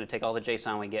 So it's going to take all the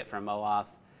JSON we get from OAuth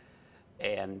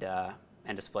and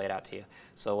display it out to you.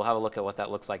 So we'll have a look at what that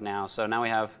looks like now. So now we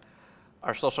have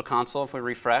our social console. If we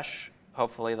refresh,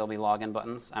 hopefully there'll be login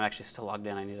buttons. I'm actually still logged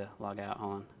in. I need to log out.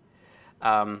 Hold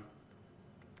on.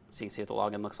 So you can see what the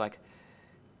login looks like.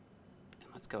 And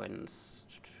let's go ahead and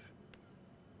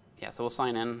so we'll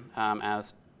sign in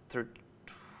as through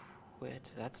Twit.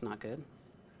 That's not good.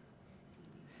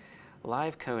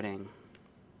 Live coding.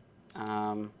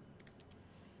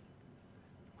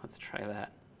 Let's try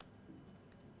that.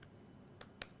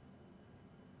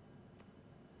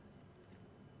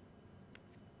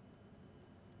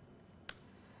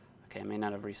 Okay, I may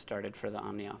not have restarted for the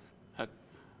OmniAuth.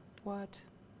 What?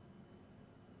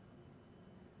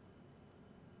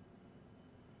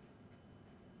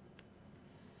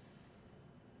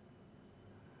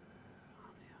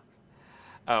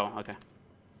 Oh, okay.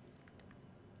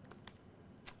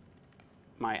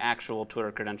 My actual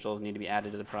Twitter credentials need to be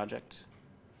added to the project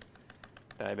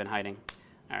that I've been hiding.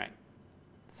 All right.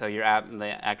 So your app, the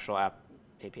actual app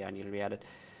API needed to be added.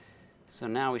 So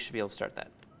now we should be able to start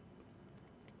that.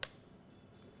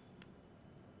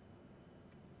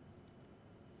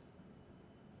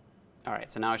 All right,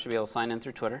 so now I should be able to sign in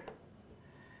through Twitter.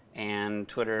 And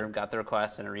Twitter got the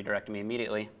request and it redirected me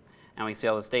immediately. And we can see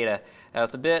all this data. Now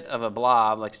it's a bit of a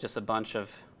blob, like just a bunch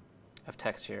of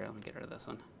text here. Let me get rid of this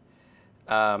one.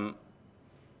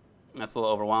 That's a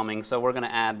little overwhelming. So we're going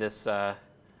to add this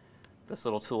this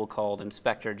little tool called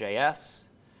Inspector.js,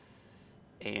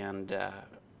 and that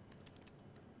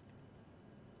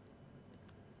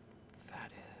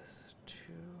is 2.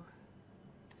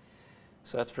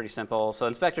 So that's pretty simple. So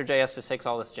Inspector.js just takes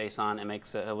all this JSON and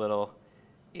makes it a little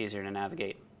easier to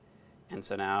navigate. And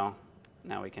so now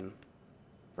we can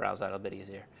browse that a bit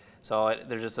easier. So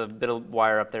there's just a bit of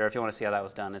wire up there. If you want to see how that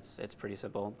was done, it's pretty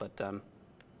simple. But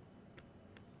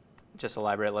just a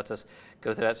library that lets us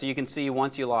go through that. So you can see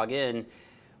once you log in,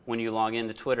 when you log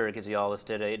into Twitter, it gives you all this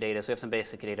data. So we have some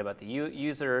basic data about the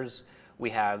users.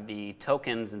 We have the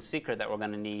tokens and secret that we're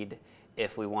going to need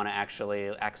if we want to actually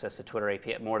access the Twitter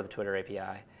API, more of the Twitter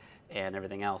API, and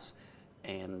everything else.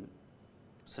 And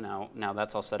so now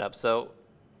that's all set up. So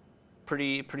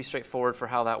pretty straightforward for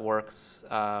how that works.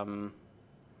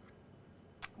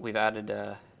 We've added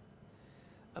a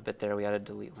bit there. We added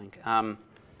delete link.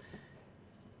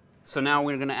 So now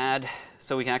we're going to add,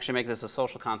 so we can actually make this a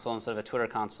social console instead of a Twitter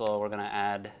console. We're going to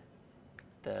add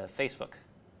the Facebook.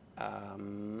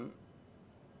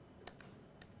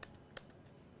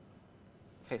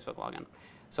 Facebook login.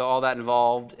 So all that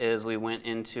involved is we went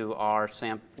into our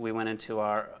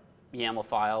YAML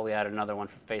file. We added another one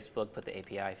for Facebook, put the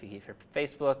API key for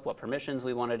Facebook, what permissions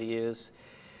we wanted to use,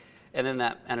 and then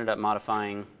that ended up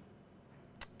modifying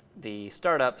the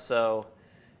startup. So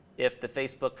if the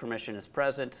Facebook permission is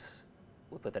present,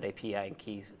 we put that API and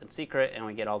keys and secret, and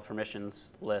we get all the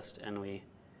permissions list, and we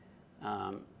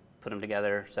put them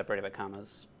together, separated by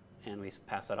commas, and we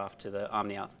pass that off to the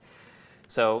OmniAuth.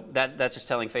 So that's just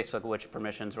telling Facebook which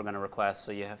permissions we're going to request.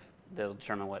 So they'll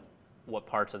determine what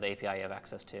parts of the API you have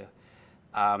access to,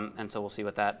 and so we'll see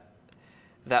what that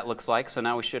looks like. So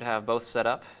now we should have both set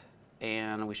up,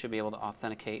 and we should be able to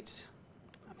authenticate.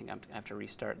 I think I have to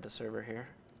restart the server here.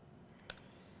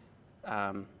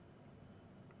 added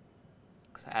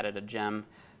a gem.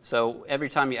 So every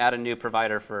time you add a new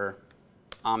provider for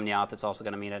OmniAuth, it's also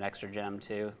going to mean an extra gem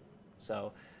too.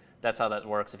 So that's how that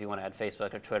works. If you want to add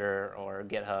Facebook or Twitter or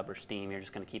GitHub or Steam, you're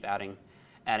just going to keep adding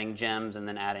gems and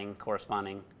then adding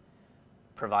corresponding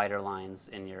provider lines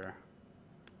in your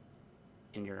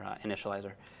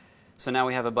initializer. So now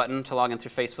we have a button to log in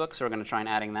through Facebook, so we're going to try and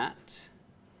adding that.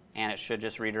 And it should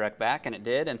just redirect back, and it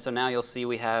did. And so now you'll see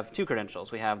we have two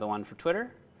credentials. We have the one for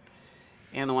Twitter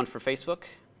and the one for Facebook.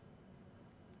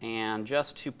 And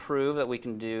just to prove that we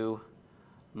can do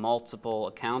multiple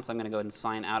accounts, I'm going to go ahead and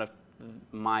sign out of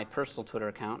my personal Twitter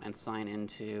account and sign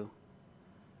into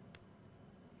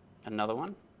another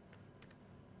one.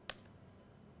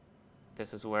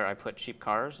 This is where I put cheap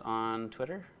cars on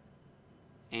Twitter.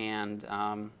 And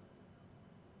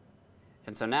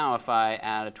so now if I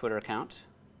add a Twitter account,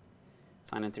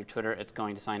 sign in through Twitter, it's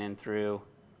going to sign in through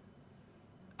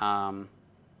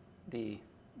the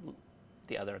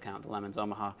other account, the Lemons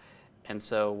Omaha. And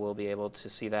so we'll be able to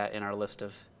see that in our list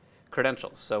of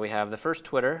credentials. So we have the first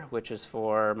Twitter, which is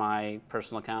for my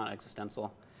personal account,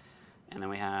 Existential. And then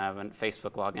we have a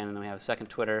Facebook login, and then we have the second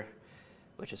Twitter,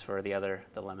 which is for the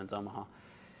Lemons Omaha.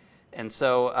 And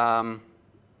so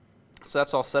so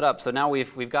that's all set up. So now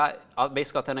we've got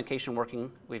basic authentication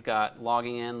working. We've got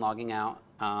logging in, logging out,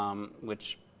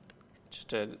 which just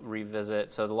to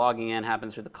revisit. So the logging in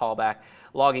happens through the callback.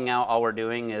 Logging out, all we're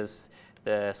doing is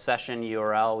the session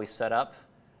URL we set up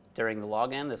during the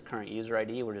login, this current user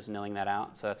ID, we're just nilling that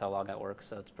out. So that's how logout works.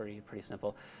 So it's pretty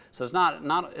simple. So it's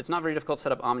not very difficult to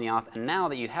set up OmniAuth. And now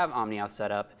that you have OmniAuth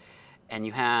set up and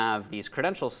you have these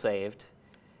credentials saved,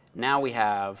 now we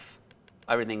have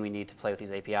everything we need to play with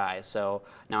these APIs. So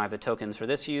now I have the tokens for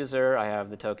this user, I have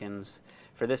the tokens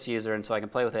for this user, and so I can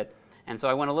play with it. And so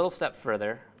I went a little step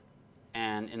further,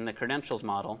 and in the credentials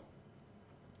model,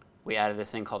 we added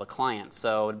this thing called a client.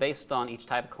 So based on each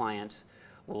type of client,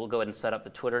 we'll go ahead and set up the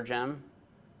Twitter gem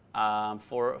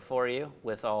for you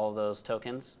with all those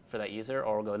tokens for that user,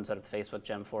 or we'll go ahead and set up the Facebook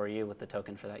gem for you with the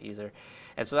token for that user.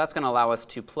 And so that's going to allow us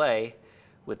to play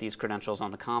with these credentials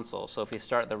on the console. So if we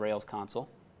start the Rails console,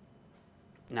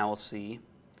 now we'll see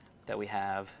that we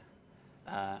have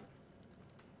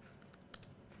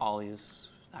all these,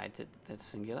 that's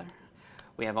singular.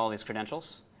 We have all these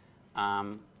credentials,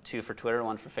 2 for Twitter,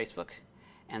 1 for Facebook.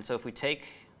 And so if we take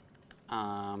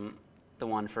the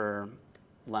one for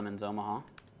Lemons Omaha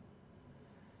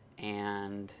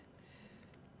and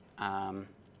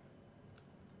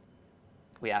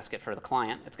we ask it for the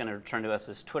client, it's going to return to us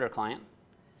this Twitter client.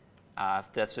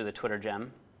 That's through the Twitter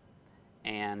gem.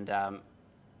 And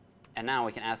now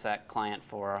we can ask that client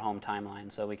for our home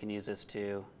timeline. So we can use this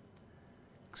to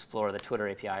explore the Twitter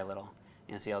API a little.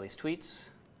 You can see all these tweets.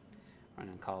 We're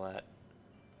going to call it,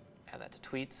 add that to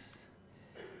tweets.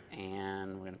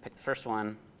 And we're going to pick the first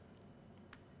one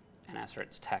and ask for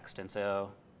its text. And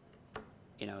so,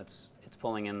 you know, it's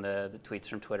pulling in the tweets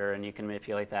from Twitter, and you can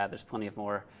manipulate that. There's plenty of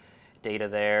more data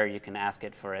there. You can ask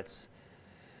it for its,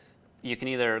 you can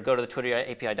either go to the Twitter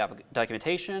API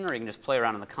documentation, or you can just play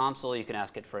around in the console. You can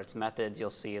ask it for its methods. You'll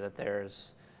see that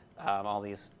there's all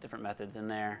these different methods in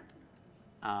there.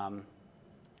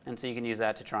 And so you can use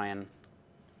that to try and,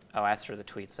 ask for the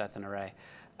tweets. That's an array.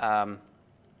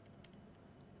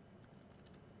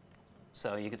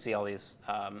 So you can see all these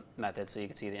methods. So you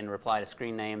can see the in reply to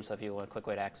screen name. So if you want a quick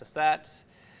way to access that,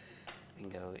 you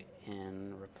can go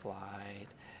in reply.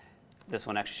 This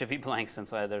one actually should be blank since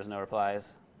there's no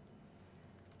replies.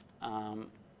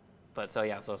 But so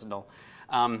yeah, so it's null.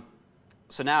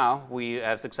 So now we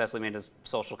have successfully made a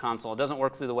social console. It doesn't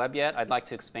work through the web yet. I'd like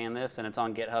to expand this, and it's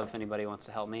on GitHub if anybody wants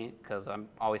to help me, because I'm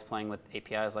always playing with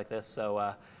APIs like this.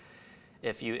 So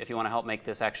if you want to help make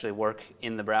this actually work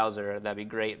in the browser, that'd be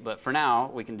great. But for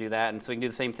now, we can do that, and so we can do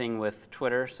the same thing with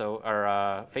Twitter,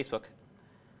 or Facebook.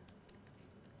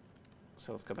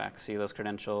 So let's go back, see those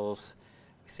credentials.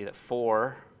 We see that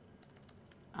 4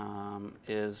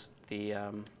 is the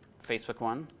Facebook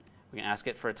one. We can ask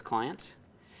it for its client.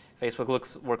 Facebook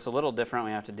works a little different.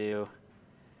 We have to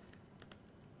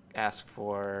ask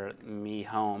for me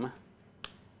home.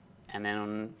 And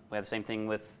then we have the same thing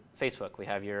with Facebook. We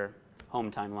have your home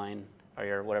timeline, or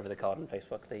your whatever they call it on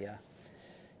Facebook,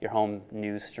 your home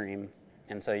news stream.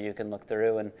 And so you can look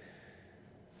through and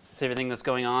see everything that's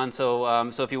going on.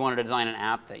 So, so if you wanted to design an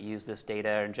app that used this data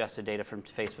or ingested data from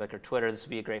Facebook or Twitter, this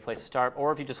would be a great place to start.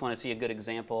 Or if you just want to see a good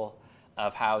example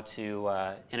of how to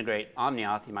integrate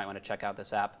OmniAuth, you might want to check out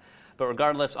this app. But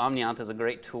regardless, OmniAuth is a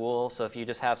great tool. So if you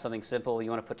just have something simple you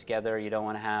want to put together, you don't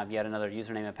want to have yet another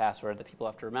username and password that people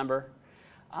have to remember,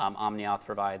 OmniAuth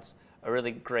provides a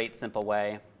really great, simple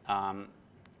way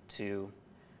to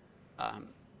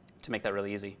make that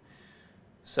really easy.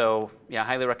 So yeah, I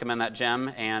highly recommend that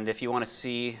gem. And if you want to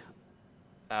see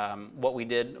what we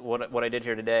did, what I did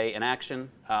here today in action,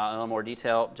 in a little more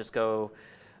detail, just go.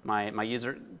 My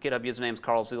GitHub username is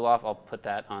Carl Zulauf. I'll put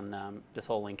that on this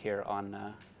whole link here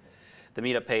on the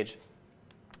Meetup page.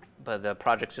 But the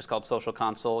project's just called Social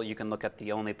Console. You can look at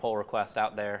the only pull request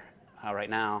out there right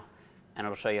now, and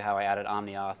it'll show you how I added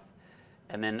OmniAuth.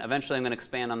 And then eventually I'm going to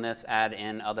expand on this, add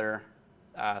in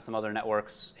some other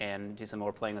networks, and do some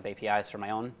more playing with APIs for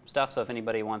my own stuff. So if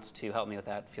anybody wants to help me with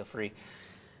that, feel free.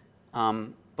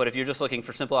 But if you're just looking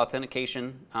for simple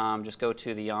authentication, just go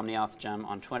to the OmniAuth gem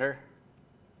on Twitter.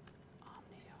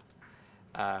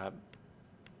 And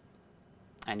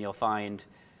you'll find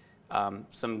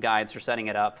some guides for setting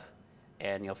it up,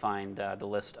 and you'll find the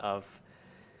list of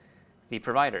the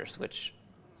providers, which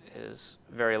is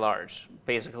very large.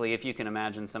 Basically, if you can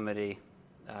imagine somebody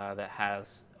that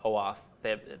has OAuth,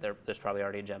 there's probably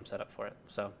already a gem set up for it.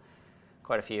 So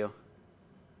quite a few.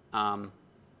 So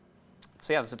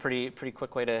yeah, this is a pretty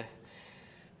quick way to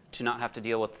not have to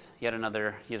deal with yet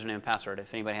another username and password.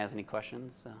 If anybody has any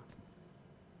questions.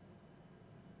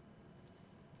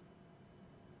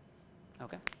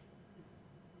 Okay.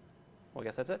 Well, I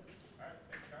guess that's it.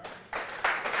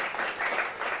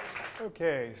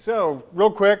 Okay, so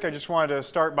real quick, I just wanted to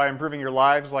start by improving your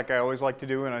lives like I always like to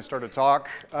do when I start a talk.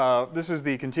 This is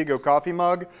the Contigo coffee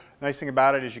mug. Nice thing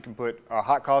about it is you can put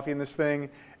hot coffee in this thing.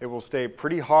 It will stay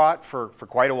pretty hot for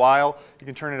quite a while. You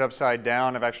can turn it upside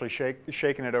down. I've actually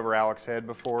shaken it over Alex's head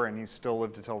before, and he's still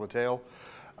lived to tell the tale.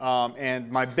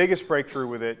 And my biggest breakthrough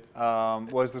with it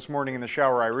was this morning in the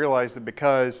shower. I realized that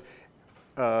because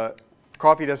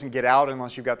coffee doesn't get out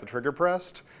unless you've got the trigger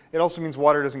pressed, it also means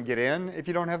water doesn't get in if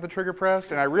you don't have the trigger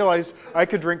pressed. And I realized I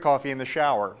could drink coffee in the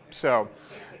shower. So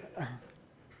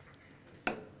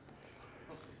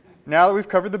now that we've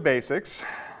covered the basics,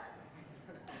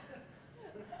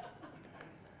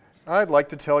 I'd like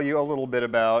to tell you a little bit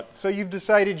about, so you've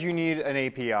decided you need an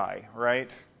API,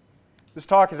 right? This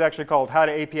talk is actually called How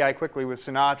to API Quickly with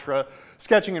Sinatra,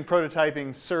 Sketching and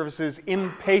Prototyping Services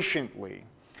Impatiently.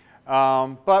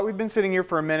 But we've been sitting here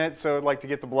for a minute, so I'd like to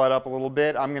get the blood up a little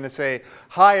bit. I'm going to say,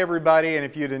 hi, everybody, and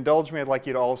if you'd indulge me, I'd like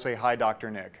you to all say, hi, Dr.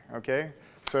 Nick, okay?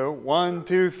 So 1,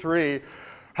 2, 3.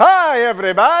 Hi,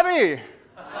 everybody!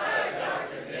 Hi,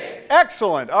 Dr. Nick.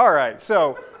 Excellent. All right,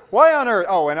 so why on earth?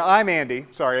 Oh, and I'm Andy.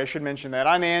 Sorry, I should mention that.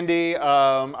 I'm Andy.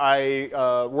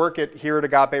 I work here at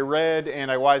Agape Red,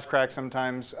 and I wisecrack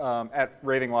sometimes at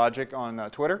Raving Logic on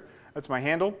Twitter. That's my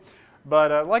handle.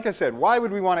 But like I said, why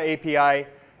would we want to API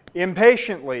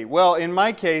impatiently? Well, in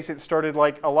my case, it started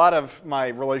like a lot of my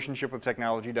relationship with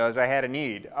technology does. I had a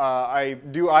need. I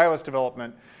do iOS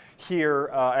development here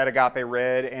at Agape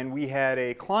Red, and we had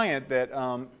a client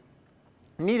that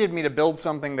needed me to build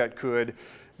something that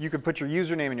you could put your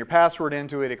username and your password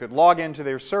into it, it could log into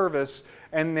their service,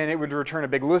 and then it would return a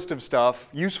big list of stuff,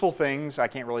 useful things. I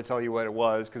can't really tell you what it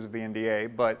was because of the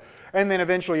NDA, and then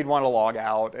eventually you'd want to log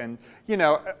out. And you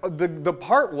know, the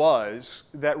part was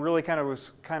that really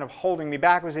was holding me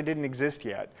back was it didn't exist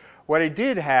yet. What I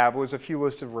did have was a few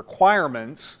list of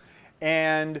requirements,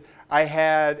 and I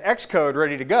had Xcode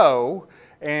ready to go,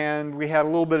 and we had a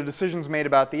little bit of decisions made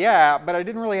about the app, but I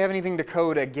didn't really have anything to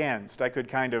code against. I could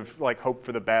kind of like hope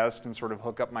for the best and sort of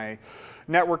hook up my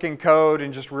networking code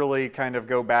and just really kind of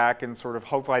go back and sort of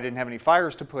hope I didn't have any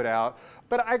fires to put out.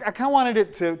 But I kind of wanted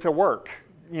it to work,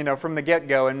 you know, from the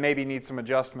get-go and maybe need some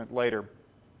adjustment later.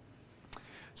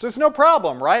 So it's no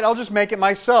problem, right? I'll just make it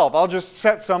myself. I'll just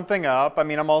set something up. I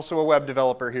mean, I'm also a web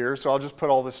developer here, so I'll just put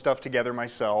all this stuff together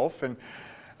myself. And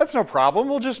that's no problem.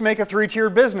 We'll just make a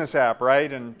 3-tiered business app,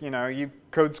 right? And you know, you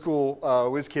code school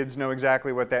whiz kids know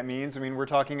exactly what that means. I mean, we're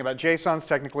talking about JSON's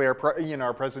technically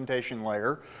our presentation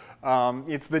layer.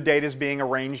 It's the data's being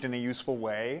arranged in a useful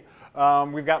way.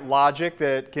 We've got logic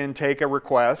that can take a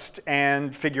request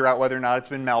and figure out whether or not it's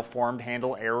been malformed,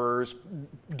 handle errors,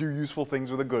 do useful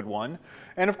things with a good one.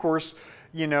 And of course,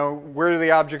 you know, where do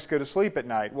the objects go to sleep at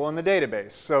night? Well, in the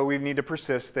database. So we need to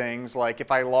persist things like if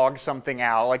I log something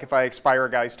out, like if I expire a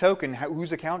guy's token,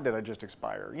 whose account did I just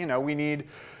expire? You know, we need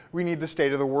the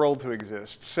state of the world to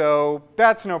exist. So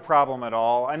that's no problem at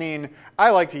all. I mean,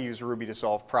 I like to use Ruby to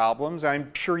solve problems.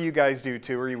 I'm sure you guys do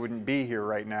too, or you wouldn't be here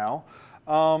right now.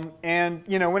 And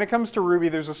you know, when it comes to Ruby,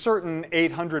 there's a certain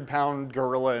 800-pound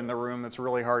gorilla in the room that's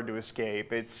really hard to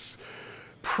escape. It's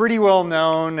pretty well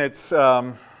known.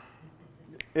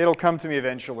 It'll come to me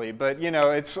eventually, but you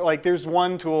know, it's like there's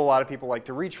one tool a lot of people like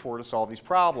to reach for to solve these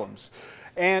problems.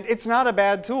 And it's not a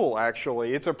bad tool,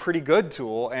 actually. It's a pretty good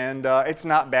tool, and it's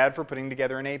not bad for putting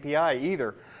together an API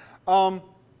either.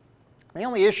 The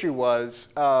only issue was,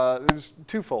 it was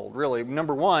twofold, really.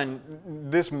 Number one,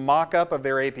 this mock-up of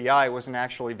their API wasn't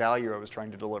actually value I was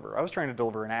trying to deliver. I was trying to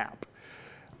deliver an app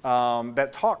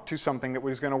that talked to something that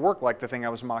was going to work like the thing I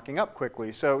was mocking up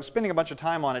quickly. So spending a bunch of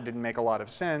time on it didn't make a lot of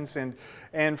sense.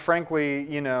 And frankly,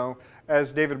 you know,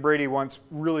 as David Brady once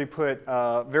really put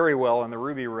very well in the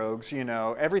Ruby Rogues, you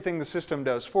know, everything the system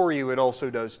does for you, it also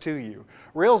does to you.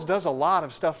 Rails does a lot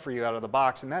of stuff for you out of the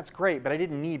box, and that's great, but I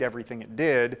didn't need everything it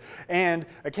did. And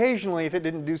occasionally, if it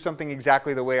didn't do something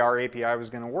exactly the way our API was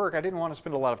going to work, I didn't want to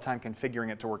spend a lot of time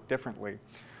configuring it to work differently.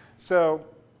 So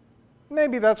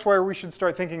maybe that's where we should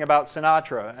start thinking about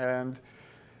Sinatra. And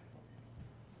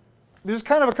there's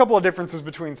kind of a couple of differences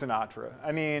between Sinatra.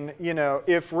 I mean, you know,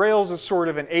 if Rails is sort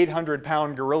of an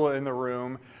 800-pound gorilla in the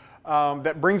room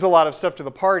that brings a lot of stuff to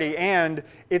the party, and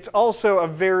it's also a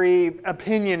very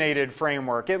opinionated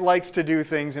framework. It likes to do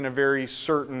things in a very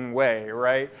certain way,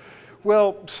 right?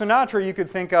 Well, Sinatra you could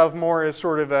think of more as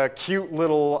sort of a cute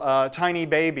little tiny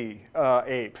baby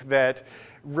ape that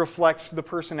reflects the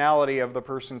personality of the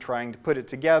person trying to put it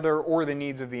together or the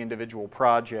needs of the individual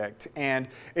project. And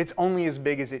it's only as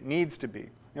big as it needs to be.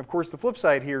 And of course, the flip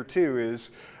side here, too,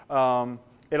 is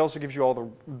it also gives you all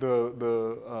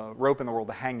the rope in the world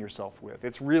to hang yourself with.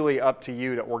 It's really up to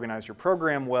you to organize your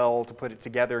program well, to put it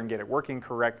together and get it working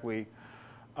correctly.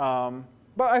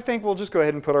 But I think we'll just go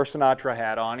ahead and put our Sinatra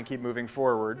hat on and keep moving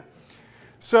forward.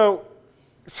 So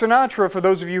Sinatra, for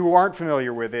those of you who aren't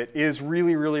familiar with it, is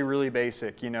really, really, really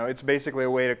basic. You know, it's basically a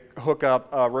way to hook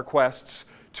up requests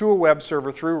to a web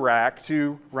server through rack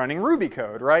to running Ruby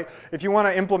code, right? If you want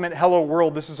to implement hello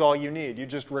world, this is all you need. You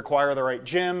just require the right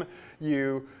gem,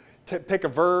 you pick a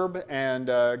verb and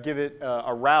give it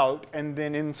a route, and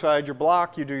then inside your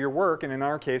block you do your work, and in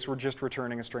our case we're just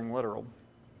returning a string literal.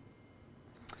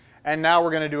 And now we're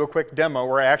going to do a quick demo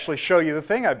where I actually show you the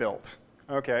thing I built.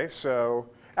 Okay, so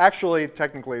actually,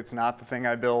 technically, it's not the thing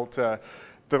I built.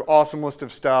 The awesome list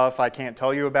of stuff I can't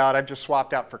tell you about, I've just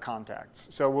swapped out for contacts.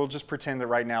 So we'll just pretend that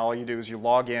right now all you do is you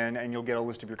log in and you'll get a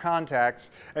list of your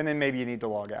contacts, and then maybe you need to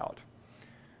log out.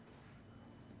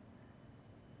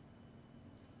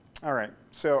 All right,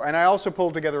 so, and I also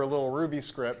pulled together a little Ruby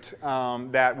script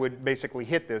that would basically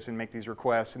hit this and make these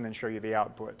requests and then show you the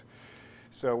output.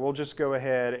 So we'll just go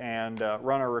ahead and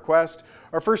run our request.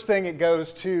 Our first thing, it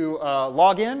goes to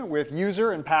login with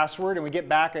user and password, and we get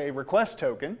back a request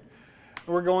token.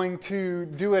 We're going to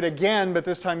do it again, but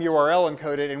this time URL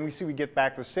encoded, and we see we get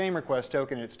back the same request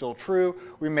token. It's still true.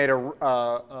 We made a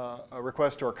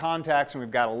request to our contacts, and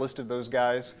we've got a list of those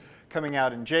guys coming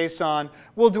out in JSON.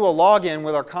 We'll do a login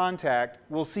with our contact.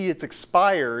 We'll see it's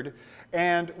expired,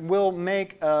 and we'll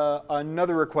make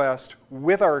another request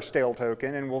with our stale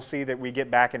token, and we'll see that we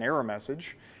get back an error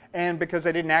message. And because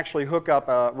I didn't actually hook up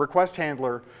a request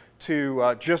handler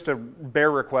to just a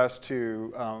bare request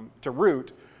to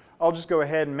root, I'll just go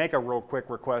ahead and make a real quick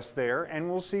request there, and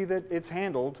we'll see that it's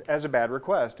handled as a bad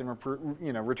request and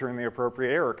return the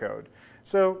appropriate error code.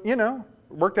 So, you know,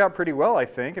 worked out pretty well, I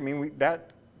think. I mean,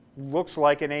 that looks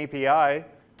like an API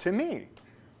to me.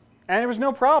 And there was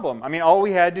no problem. I mean, all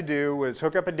we had to do was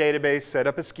hook up a database, set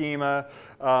up a schema,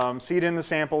 seed in the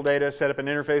sample data, set up an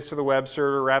interface to the web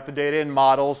server, wrap the data in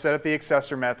models, set up the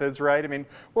accessor methods, right? I mean,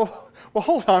 well,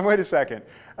 hold on, wait a second.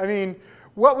 I mean,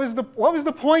 what was the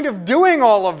point of doing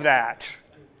all of that?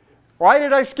 Why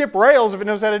did I skip Rails if it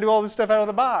knows how to do all this stuff out of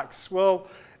the box? Well,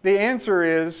 the answer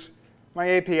is my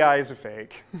API is a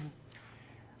fake.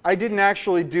 I didn't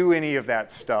actually do any of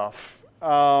that stuff.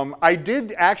 I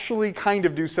did actually kind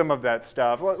of do some of that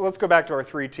stuff. Let's go back to our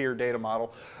 3-tier data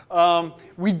model.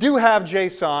 We do have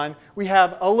JSON. We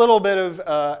have a little bit of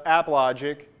app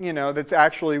logic, you know, that's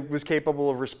actually was capable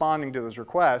of responding to those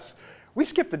requests. We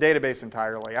skipped the database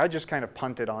entirely. I just kind of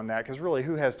punted on that because really,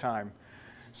 who has time?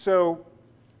 So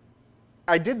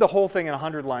I did the whole thing in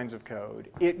 100 lines of code.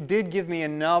 It did give me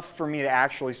enough for me to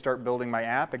actually start building my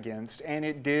app against, and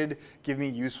it did give me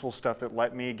useful stuff that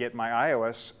let me get my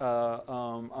iOS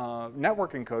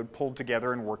networking code pulled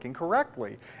together and working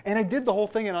correctly. And I did the whole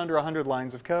thing in under 100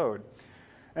 lines of code.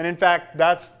 And in fact,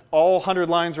 that's all 100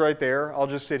 lines right there. I'll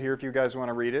just sit here if you guys want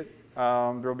to read it.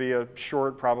 There'll be a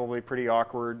short, probably pretty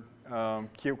awkward,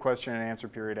 cute question and answer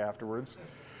period afterwards.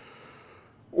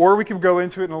 Or we could go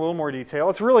into it in a little more detail.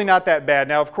 It's really not that bad.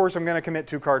 Now, of course, I'm going to commit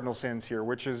 2 cardinal sins here,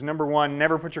 which is number 1,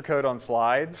 never put your code on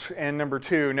slides, and number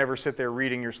 2, never sit there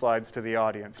reading your slides to the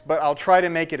audience. But I'll try to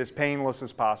make it as painless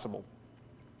as possible.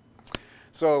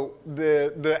 So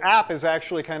the app is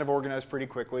actually kind of organized pretty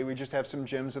quickly. We just have some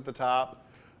gems at the top.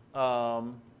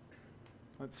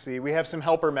 Let's see. We have some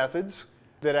helper methods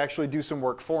that actually do some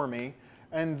work for me.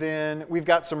 And then we've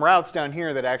got some routes down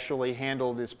here that actually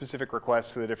handle the specific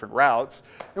requests to the different routes.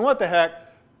 And what the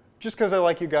heck, just because I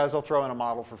like you guys, I'll throw in a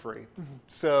model for free.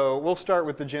 So we'll start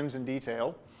with the gems in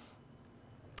detail.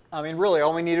 I mean, really,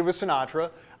 all we needed was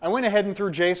Sinatra. I went ahead and threw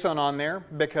JSON on there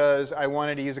because I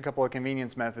wanted to use a couple of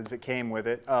convenience methods that came with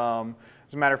it.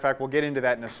 As a matter of fact, we'll get into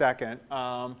that in a second.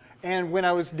 And when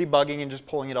I was debugging and just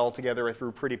pulling it all together, I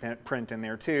threw pretty print in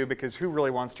there too, because who really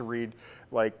wants to read,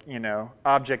 like, you know,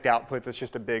 object output that's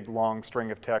just a big long string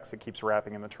of text that keeps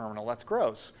wrapping in the terminal? That's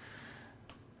gross.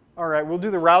 All right, we'll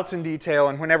do the routes in detail,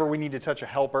 and whenever we need to touch a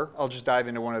helper, I'll just dive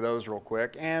into one of those real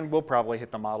quick, and we'll probably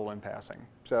hit the model in passing.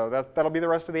 So that'll be the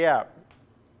rest of the app.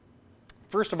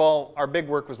 First of all, our big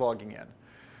work was logging in.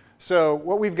 So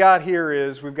what we've got here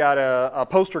is we've got a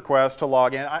post request to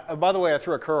log in. By the way, I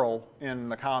threw a curl in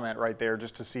the comment right there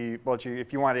just to see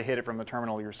if you wanted to hit it from the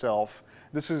terminal yourself.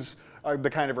 This is the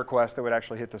kind of request that would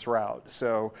actually hit this route.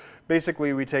 So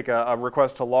basically, we take a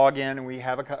request to log in, and we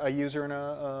have a user and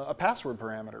a password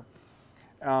parameter.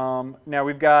 Now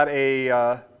we've got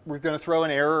we're going to throw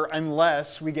an error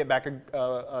unless we get back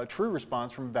a true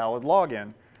response from valid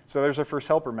login. So there's our first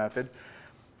helper method.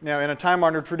 Now, in a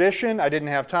time-honored tradition, I didn't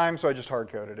have time, so I just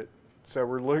hard-coded it. So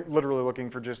we're literally looking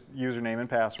for just username and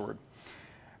password.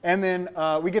 And then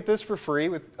we get this for free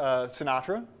with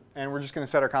Sinatra, and we're just going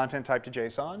to set our content type to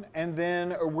JSON. And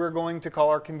then we're going to call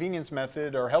our convenience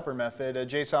method, or helper method, a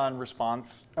JSON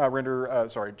response,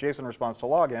 JSON response to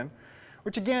login,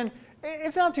 which again,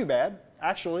 it's not too bad,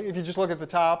 actually. If you just look at the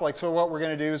top, like, so what we're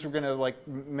going to do is we're going to like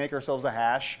make ourselves a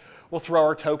hash. We'll throw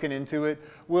our token into it.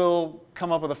 We'll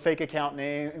come up with a fake account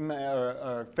name,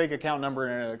 a fake account number,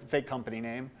 and a fake company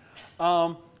name.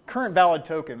 Current valid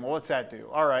token. Well, what's that do?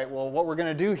 All right. Well, what we're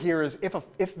going to do here is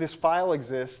if this file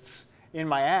exists in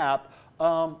my app,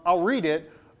 I'll read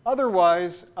it.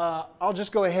 Otherwise, I'll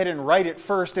just go ahead and write it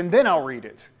first, and then I'll read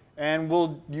it. And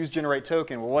we'll use generate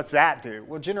token. Well, what's that do?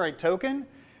 Well, generate token.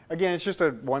 Again, it's just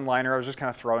a one-liner. I was just kind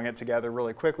of throwing it together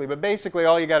really quickly. But basically,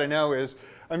 all you got to know is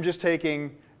I'm just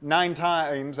taking 10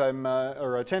 times,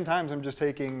 I'm just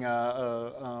taking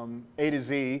A to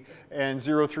Z and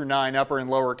 0 through 9, upper and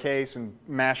lower case, and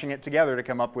mashing it together to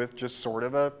come up with just sort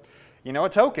of a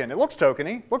token. It looks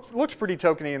tokeny. Looks pretty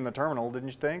tokeny in the terminal, didn't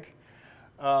you think?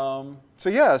 So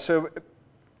yeah, so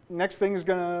next thing is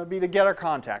going to be to get our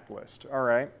contact list. All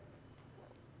right.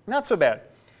 Not so bad.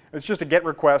 It's just a get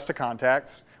request to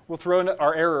contacts. We'll throw in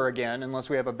our error again unless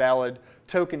we have a valid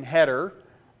token header,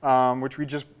 which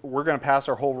we're going to pass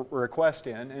our whole request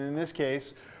in. And in this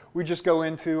case, we just go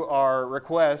into our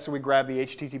request, so we grab the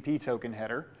HTTP token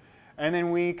header, and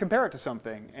then we compare it to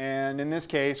something. And in this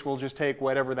case, we'll just take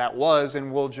whatever that was,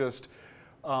 and we'll just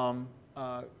compare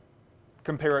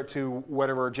it to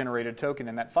whatever generated token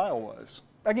in that file was.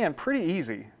 Again, pretty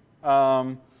easy.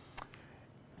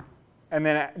 And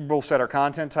then we'll set our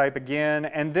content type again.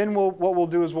 And then what we'll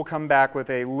do is we'll come back with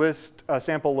a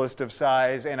sample list of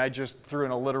size. And I just threw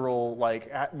in a literal, like,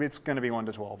 it's going to be 1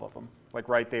 to 12 of them, like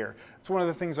right there. It's one of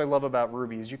the things I love about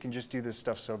Ruby is you can just do this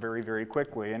stuff so very, very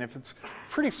quickly. And if it's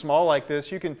pretty small like this,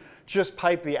 you can just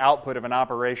pipe the output of an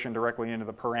operation directly into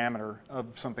the parameter of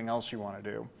something else you want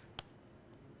to do.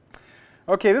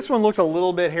 OK, this one looks a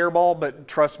little bit hairball, but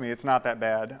trust me, it's not that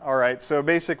bad. All right, so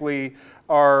basically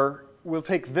we'll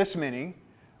take this many,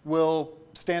 we'll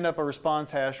stand up a response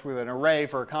hash with an array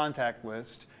for a contact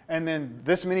list, and then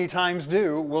this many times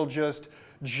we'll just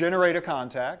generate a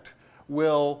contact.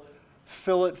 We'll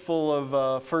fill it full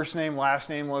of first name, last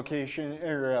name, location,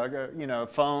 or,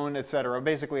 phone, et cetera,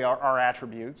 basically our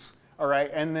attributes. All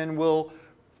right, and then we'll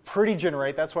pretty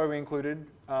generate, that's why we included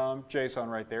JSON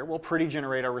right there. We'll pretty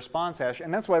generate our response hash,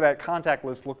 and that's why that contact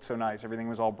list looked so nice. Everything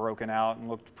was all broken out and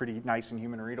looked pretty nice and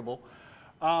human readable.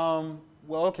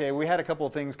 Well, OK, we had a couple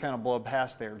of things kind of blow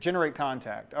past there. Generate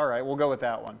contact. All right, we'll go with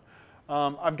that one.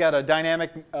 I've got a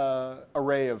dynamic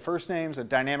array of first names, a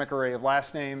dynamic array of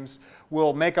last names.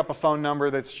 We'll make up a phone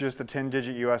number that's just a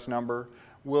 10-digit US number.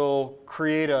 We'll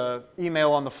create an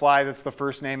email on the fly that's the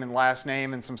first name and last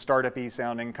name and some startup-y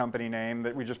sounding company name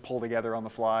that we just pull together on the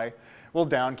fly. We'll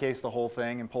downcase the whole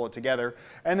thing and pull it together.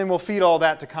 And then we'll feed all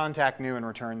that to contact new and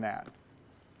return that.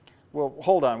 Well,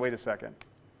 hold on, wait a second.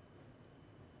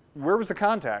 Where was the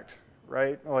contact,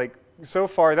 right? Like, so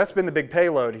far, that's been the big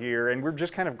payload here, and we're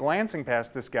just kind of glancing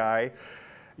past this guy.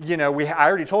 I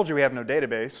already told you we have no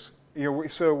database.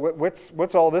 So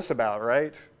what's all this about,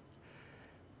 right?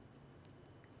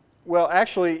 Well,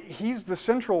 actually, he's the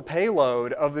central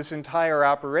payload of this entire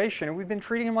operation, and we've been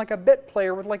treating him like a bit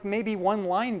player with like maybe one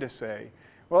line to say.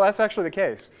 Well, that's actually the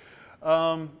case.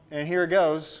 And here it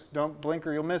goes. Don't blink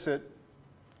or you'll miss it.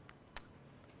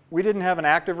 We didn't have an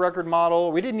active record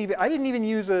model. I didn't even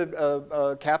use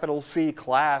a capital C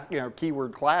class,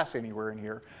 keyword class anywhere in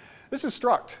here. This is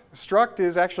struct. Struct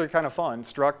is actually kind of fun.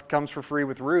 Struct comes for free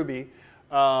with Ruby.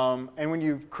 And when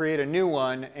you create a new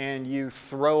one and you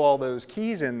throw all those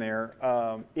keys in there,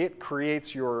 it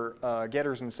creates your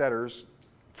getters and setters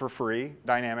for free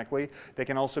dynamically. They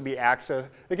can also be accessed.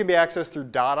 They can be accessed through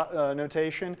dot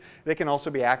notation. They can also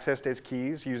be accessed as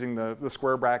keys using the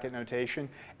square bracket notation.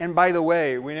 And by the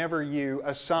way, whenever you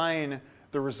assign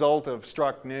the result of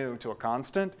struct new to a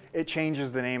constant, it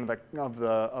changes the name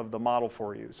of the model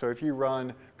for you. So if you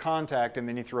run contact and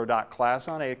then you throw dot class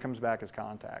on it, it comes back as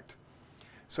contact.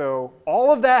 So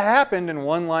all of that happened in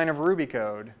one line of Ruby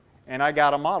code, and I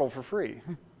got a model for free.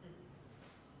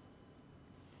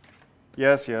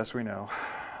 Yes, we know.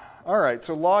 All right,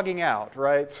 so logging out,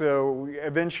 right? So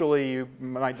eventually you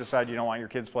might decide you don't want your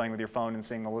kids playing with your phone and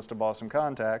seeing the list of awesome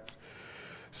contacts.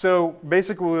 So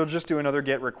basically we'll just do another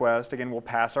GET request. Again, we'll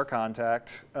pass our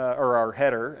contact, or our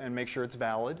header, and make sure it's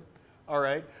valid. All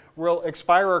right, we'll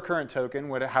expire our current token,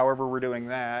 however we're doing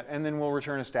that, and then we'll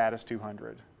return a status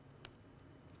 200.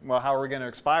 Well, how are we going to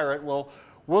expire it? Well,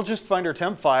 we'll just find our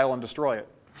temp file and destroy it.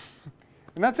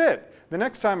 And that's it. The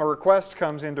next time a request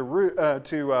comes into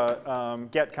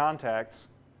get contacts,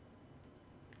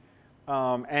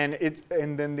 and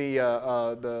then the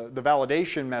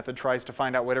validation method tries to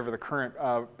find out whatever the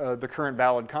current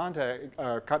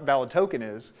valid token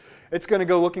is, it's going to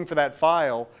go looking for that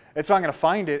file. It's not going to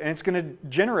find it, and it's going to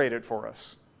generate it for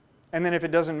us. And then if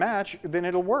it doesn't match, then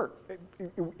it'll work.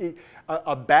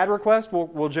 A bad request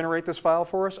will generate this file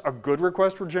for us. A good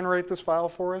request will generate this file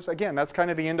for us. Again, that's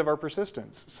kind of the end of our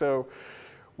persistence. So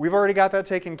we've already got that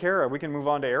taken care of. We can move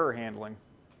on to error handling.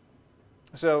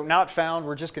 So not found,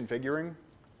 we're just configuring.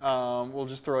 We'll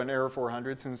just throw an error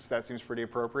 400 since that seems pretty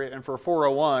appropriate. And for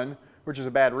 401, which is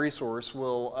a bad resource,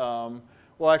 we'll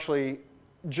actually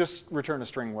just return a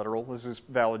string literal. This is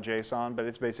valid JSON, but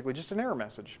it's basically just an error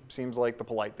message. Seems like the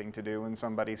polite thing to do when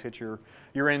somebody's hit your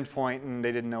endpoint and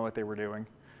they didn't know what they were doing.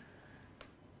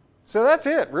 So that's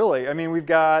it, really. I mean, we've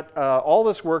got all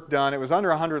this work done. It was under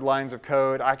 100 lines of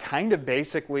code. I kind of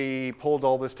basically pulled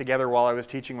all this together while I was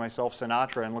teaching myself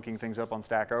Sinatra and looking things up on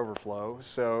Stack Overflow.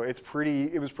 So it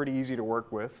was pretty easy to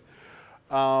work with.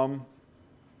 And,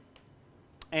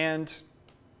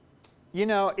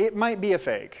 it might be a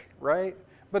fake, right?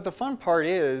 But the fun part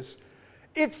is,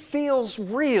 it feels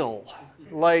real.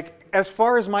 Like, as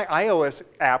far as my iOS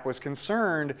app was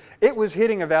concerned, it was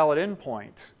hitting a valid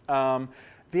endpoint.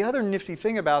 The other nifty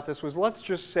thing about this was, let's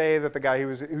just say that the guy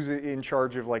who's in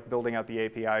charge of building out the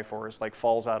API for us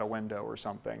falls out a window or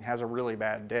something, has a really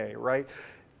bad day, right?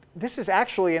 This is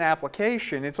actually an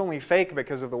application. It's only fake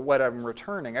because of what I'm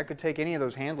returning. I could take any of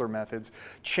those handler methods,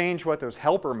 change what those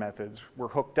helper methods were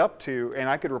hooked up to, and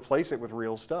I could replace it with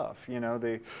real stuff.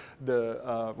 The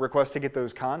request to get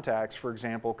those contacts, for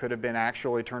example, could have been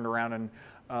actually turned around and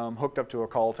hooked up to a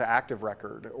call to active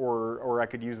record, or I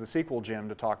could use the SQL gem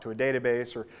to talk to a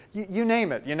database, or you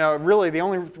name it. Really the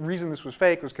only reason this was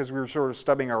fake was because we were sort of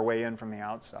stubbing our way in from the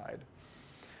outside.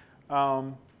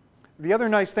 The other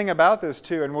nice thing about this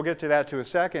too, and we'll get to that in a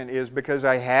second, is because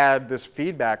I had this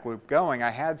feedback loop going, I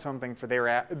had something for their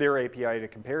API to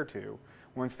compare to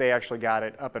once they actually got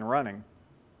it up and running.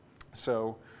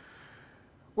 So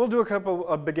we'll do a couple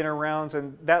of beginner rounds,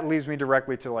 and that leads me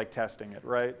directly to testing it,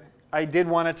 right? I did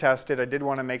want to test it. I did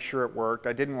want to make sure it worked.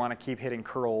 I didn't want to keep hitting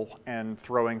curl and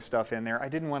throwing stuff in there. I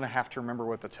didn't want to have to remember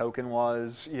what the token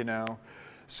was,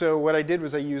 So what I did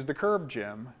was I used the curb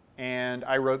gem, and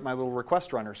I wrote my little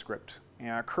request runner script.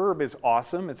 Curb is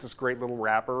awesome. It's this great little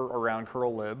wrapper around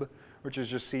curl lib, which is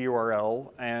just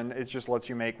CURL, and it just lets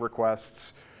you make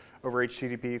requests over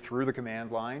HTTP through the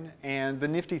command line. And the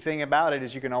nifty thing about it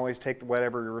is you can always take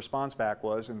whatever your response back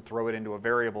was and throw it into a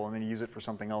variable and then use it for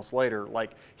something else later,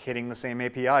 like hitting the same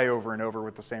API over and over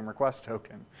with the same request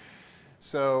token.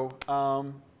 So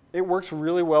it works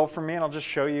really well for me, and I'll just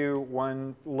show you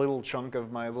one little chunk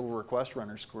of my little request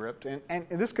runner script. And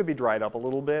this could be dried up a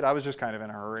little bit. I was just kind of in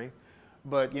a hurry.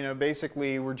 But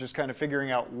basically we're just kind of figuring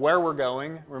out where we're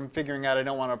going. We're figuring out I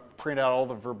don't want to print out all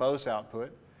the verbose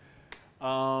output.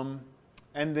 And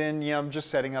then I'm just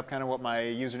setting up kind of what my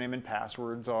username and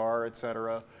passwords are,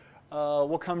 etc.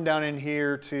 We'll come down in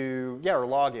here to, or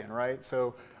login, right?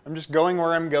 So I'm just going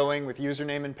where I'm going with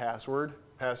username and password,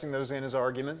 passing those in as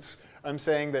arguments. I'm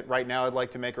saying that right now I'd like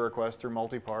to make a request through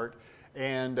multipart.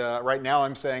 And right now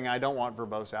I'm saying I don't want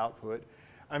verbose output.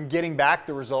 I'm getting back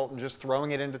the result and just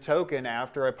throwing it into token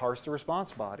after I parse the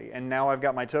response body. And now I've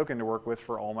got my token to work with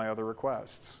for all my other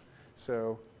requests.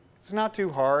 So It's not too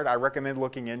hard. I recommend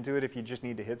looking into it if you just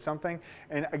need to hit something.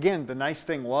 And again, the nice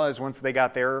thing was once they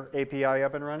got their API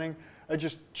up and running, I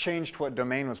just changed what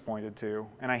domain was pointed to,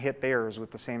 and I hit theirs with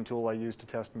the same tool I used to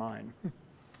test mine.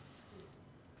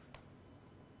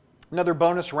 Another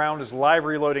bonus round is live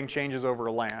reloading changes over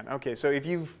a LAN. Okay, so if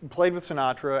you've played with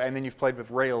Sinatra and then you've played with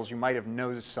Rails, you might have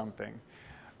noticed something.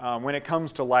 When it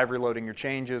comes to live reloading your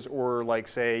changes, or like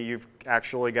say you've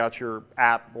actually got your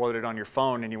app loaded on your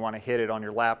phone and you want to hit it on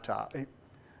your laptop.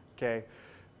 Okay,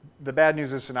 the bad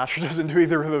news is Sinatra doesn't do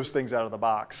either of those things out of the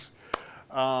box.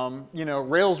 You know,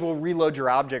 Rails will reload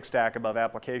your object stack above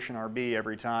application RB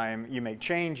every time you make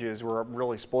changes. We're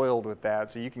really spoiled with that,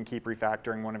 so you can keep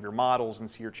refactoring one of your models and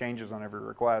see your changes on every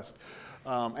request.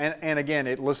 And again,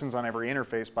 it listens on every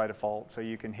interface by default, so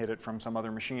you can hit it from some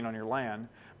other machine on your LAN.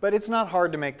 But it's not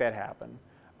hard to make that happen.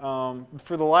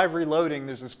 For the live reloading,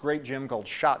 there's this great gem called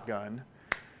Shotgun,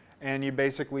 and you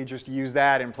basically just use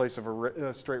that in place of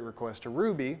a straight request to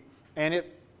Ruby, and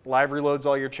it live reloads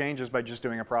all your changes by just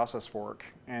doing a process fork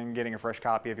and getting a fresh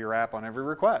copy of your app on every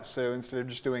request. So instead of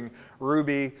just doing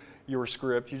Ruby, your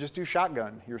script, you just do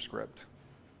Shotgun, your script.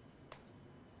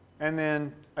 And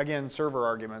then, again, server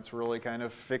arguments really kind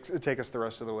of take us the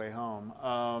rest of the way home.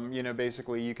 You know,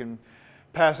 basically, you can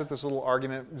pass it this little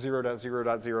argument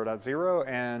 0.0.0.0,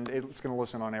 and it's going to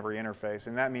listen on every interface.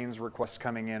 And that means requests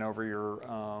coming in over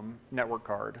your network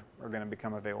card are going to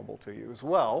become available to you as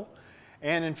well.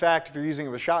 And in fact, if you're using it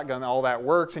with Shotgun, all that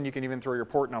works, and you can even throw your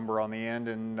port number on the end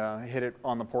and hit it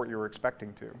on the port you were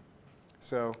expecting to.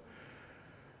 So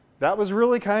that was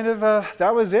really kind of,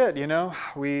 that was it, you know.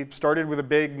 We started with a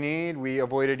big need, we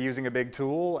avoided using a big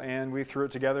tool, and we threw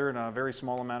it together in a very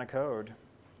small amount of code.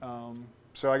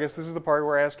 So I guess this is the part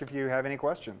where I ask if you have any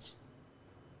questions.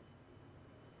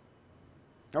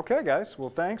 Okay, guys, well,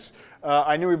 thanks.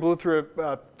 I knew we blew through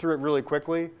it really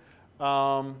quickly.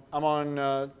 I'm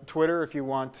on Twitter if you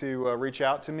want to reach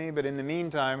out to me, but in the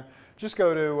meantime, just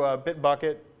go to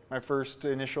Bitbucket, my first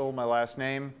initial, my last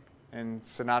name, and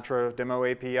Sinatra Demo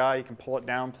API. You can pull it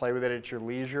down, play with it at your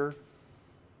leisure.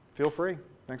 Feel free.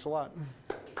 Thanks a lot.